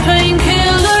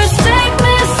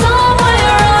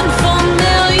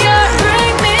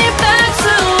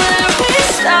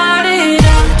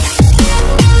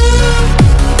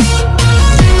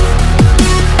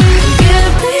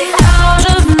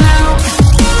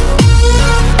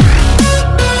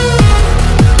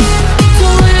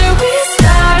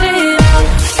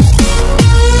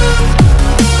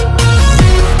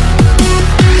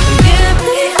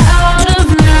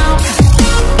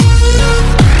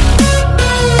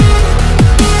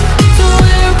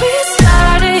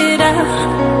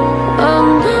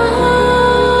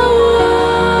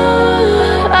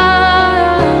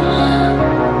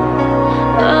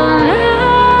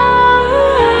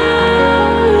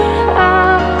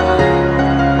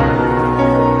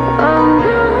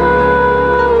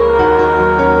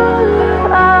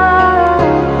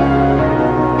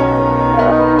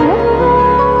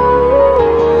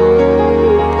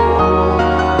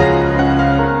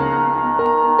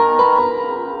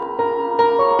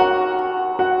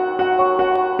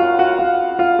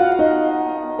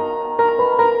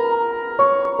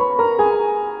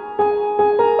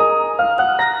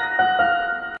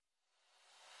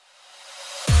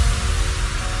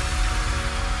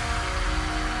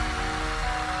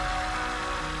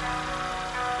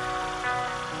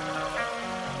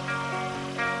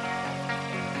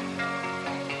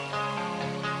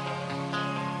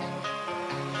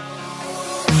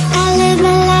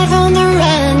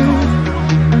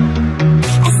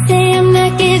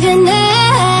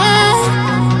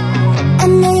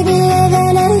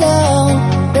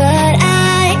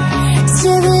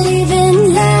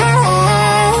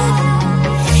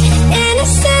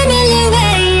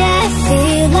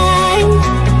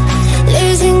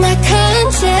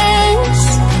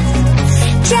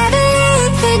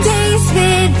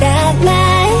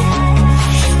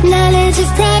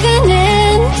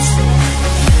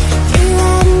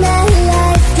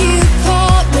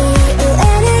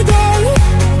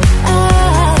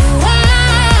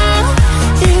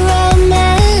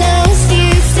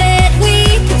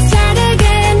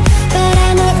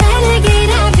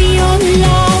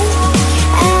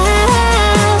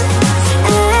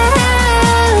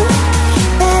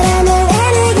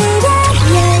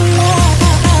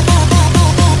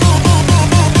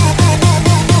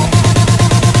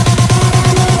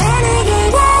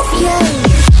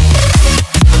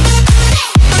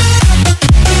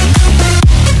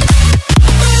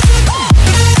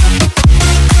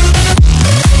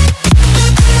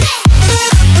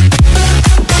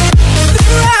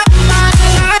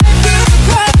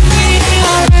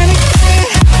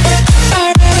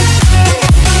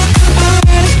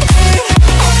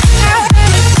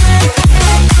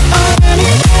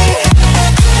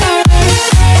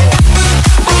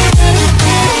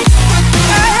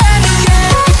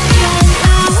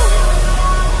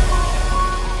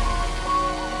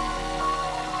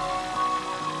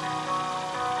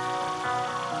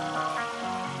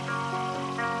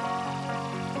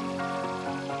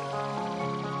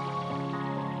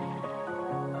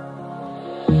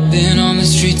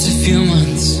 streets a few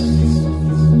months.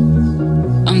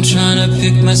 I'm trying to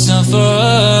pick myself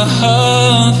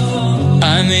up.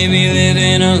 I may be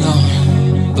living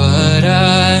alone, but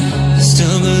I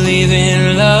still believe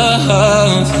in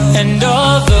love. And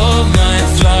although my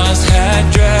flaws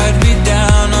had dragged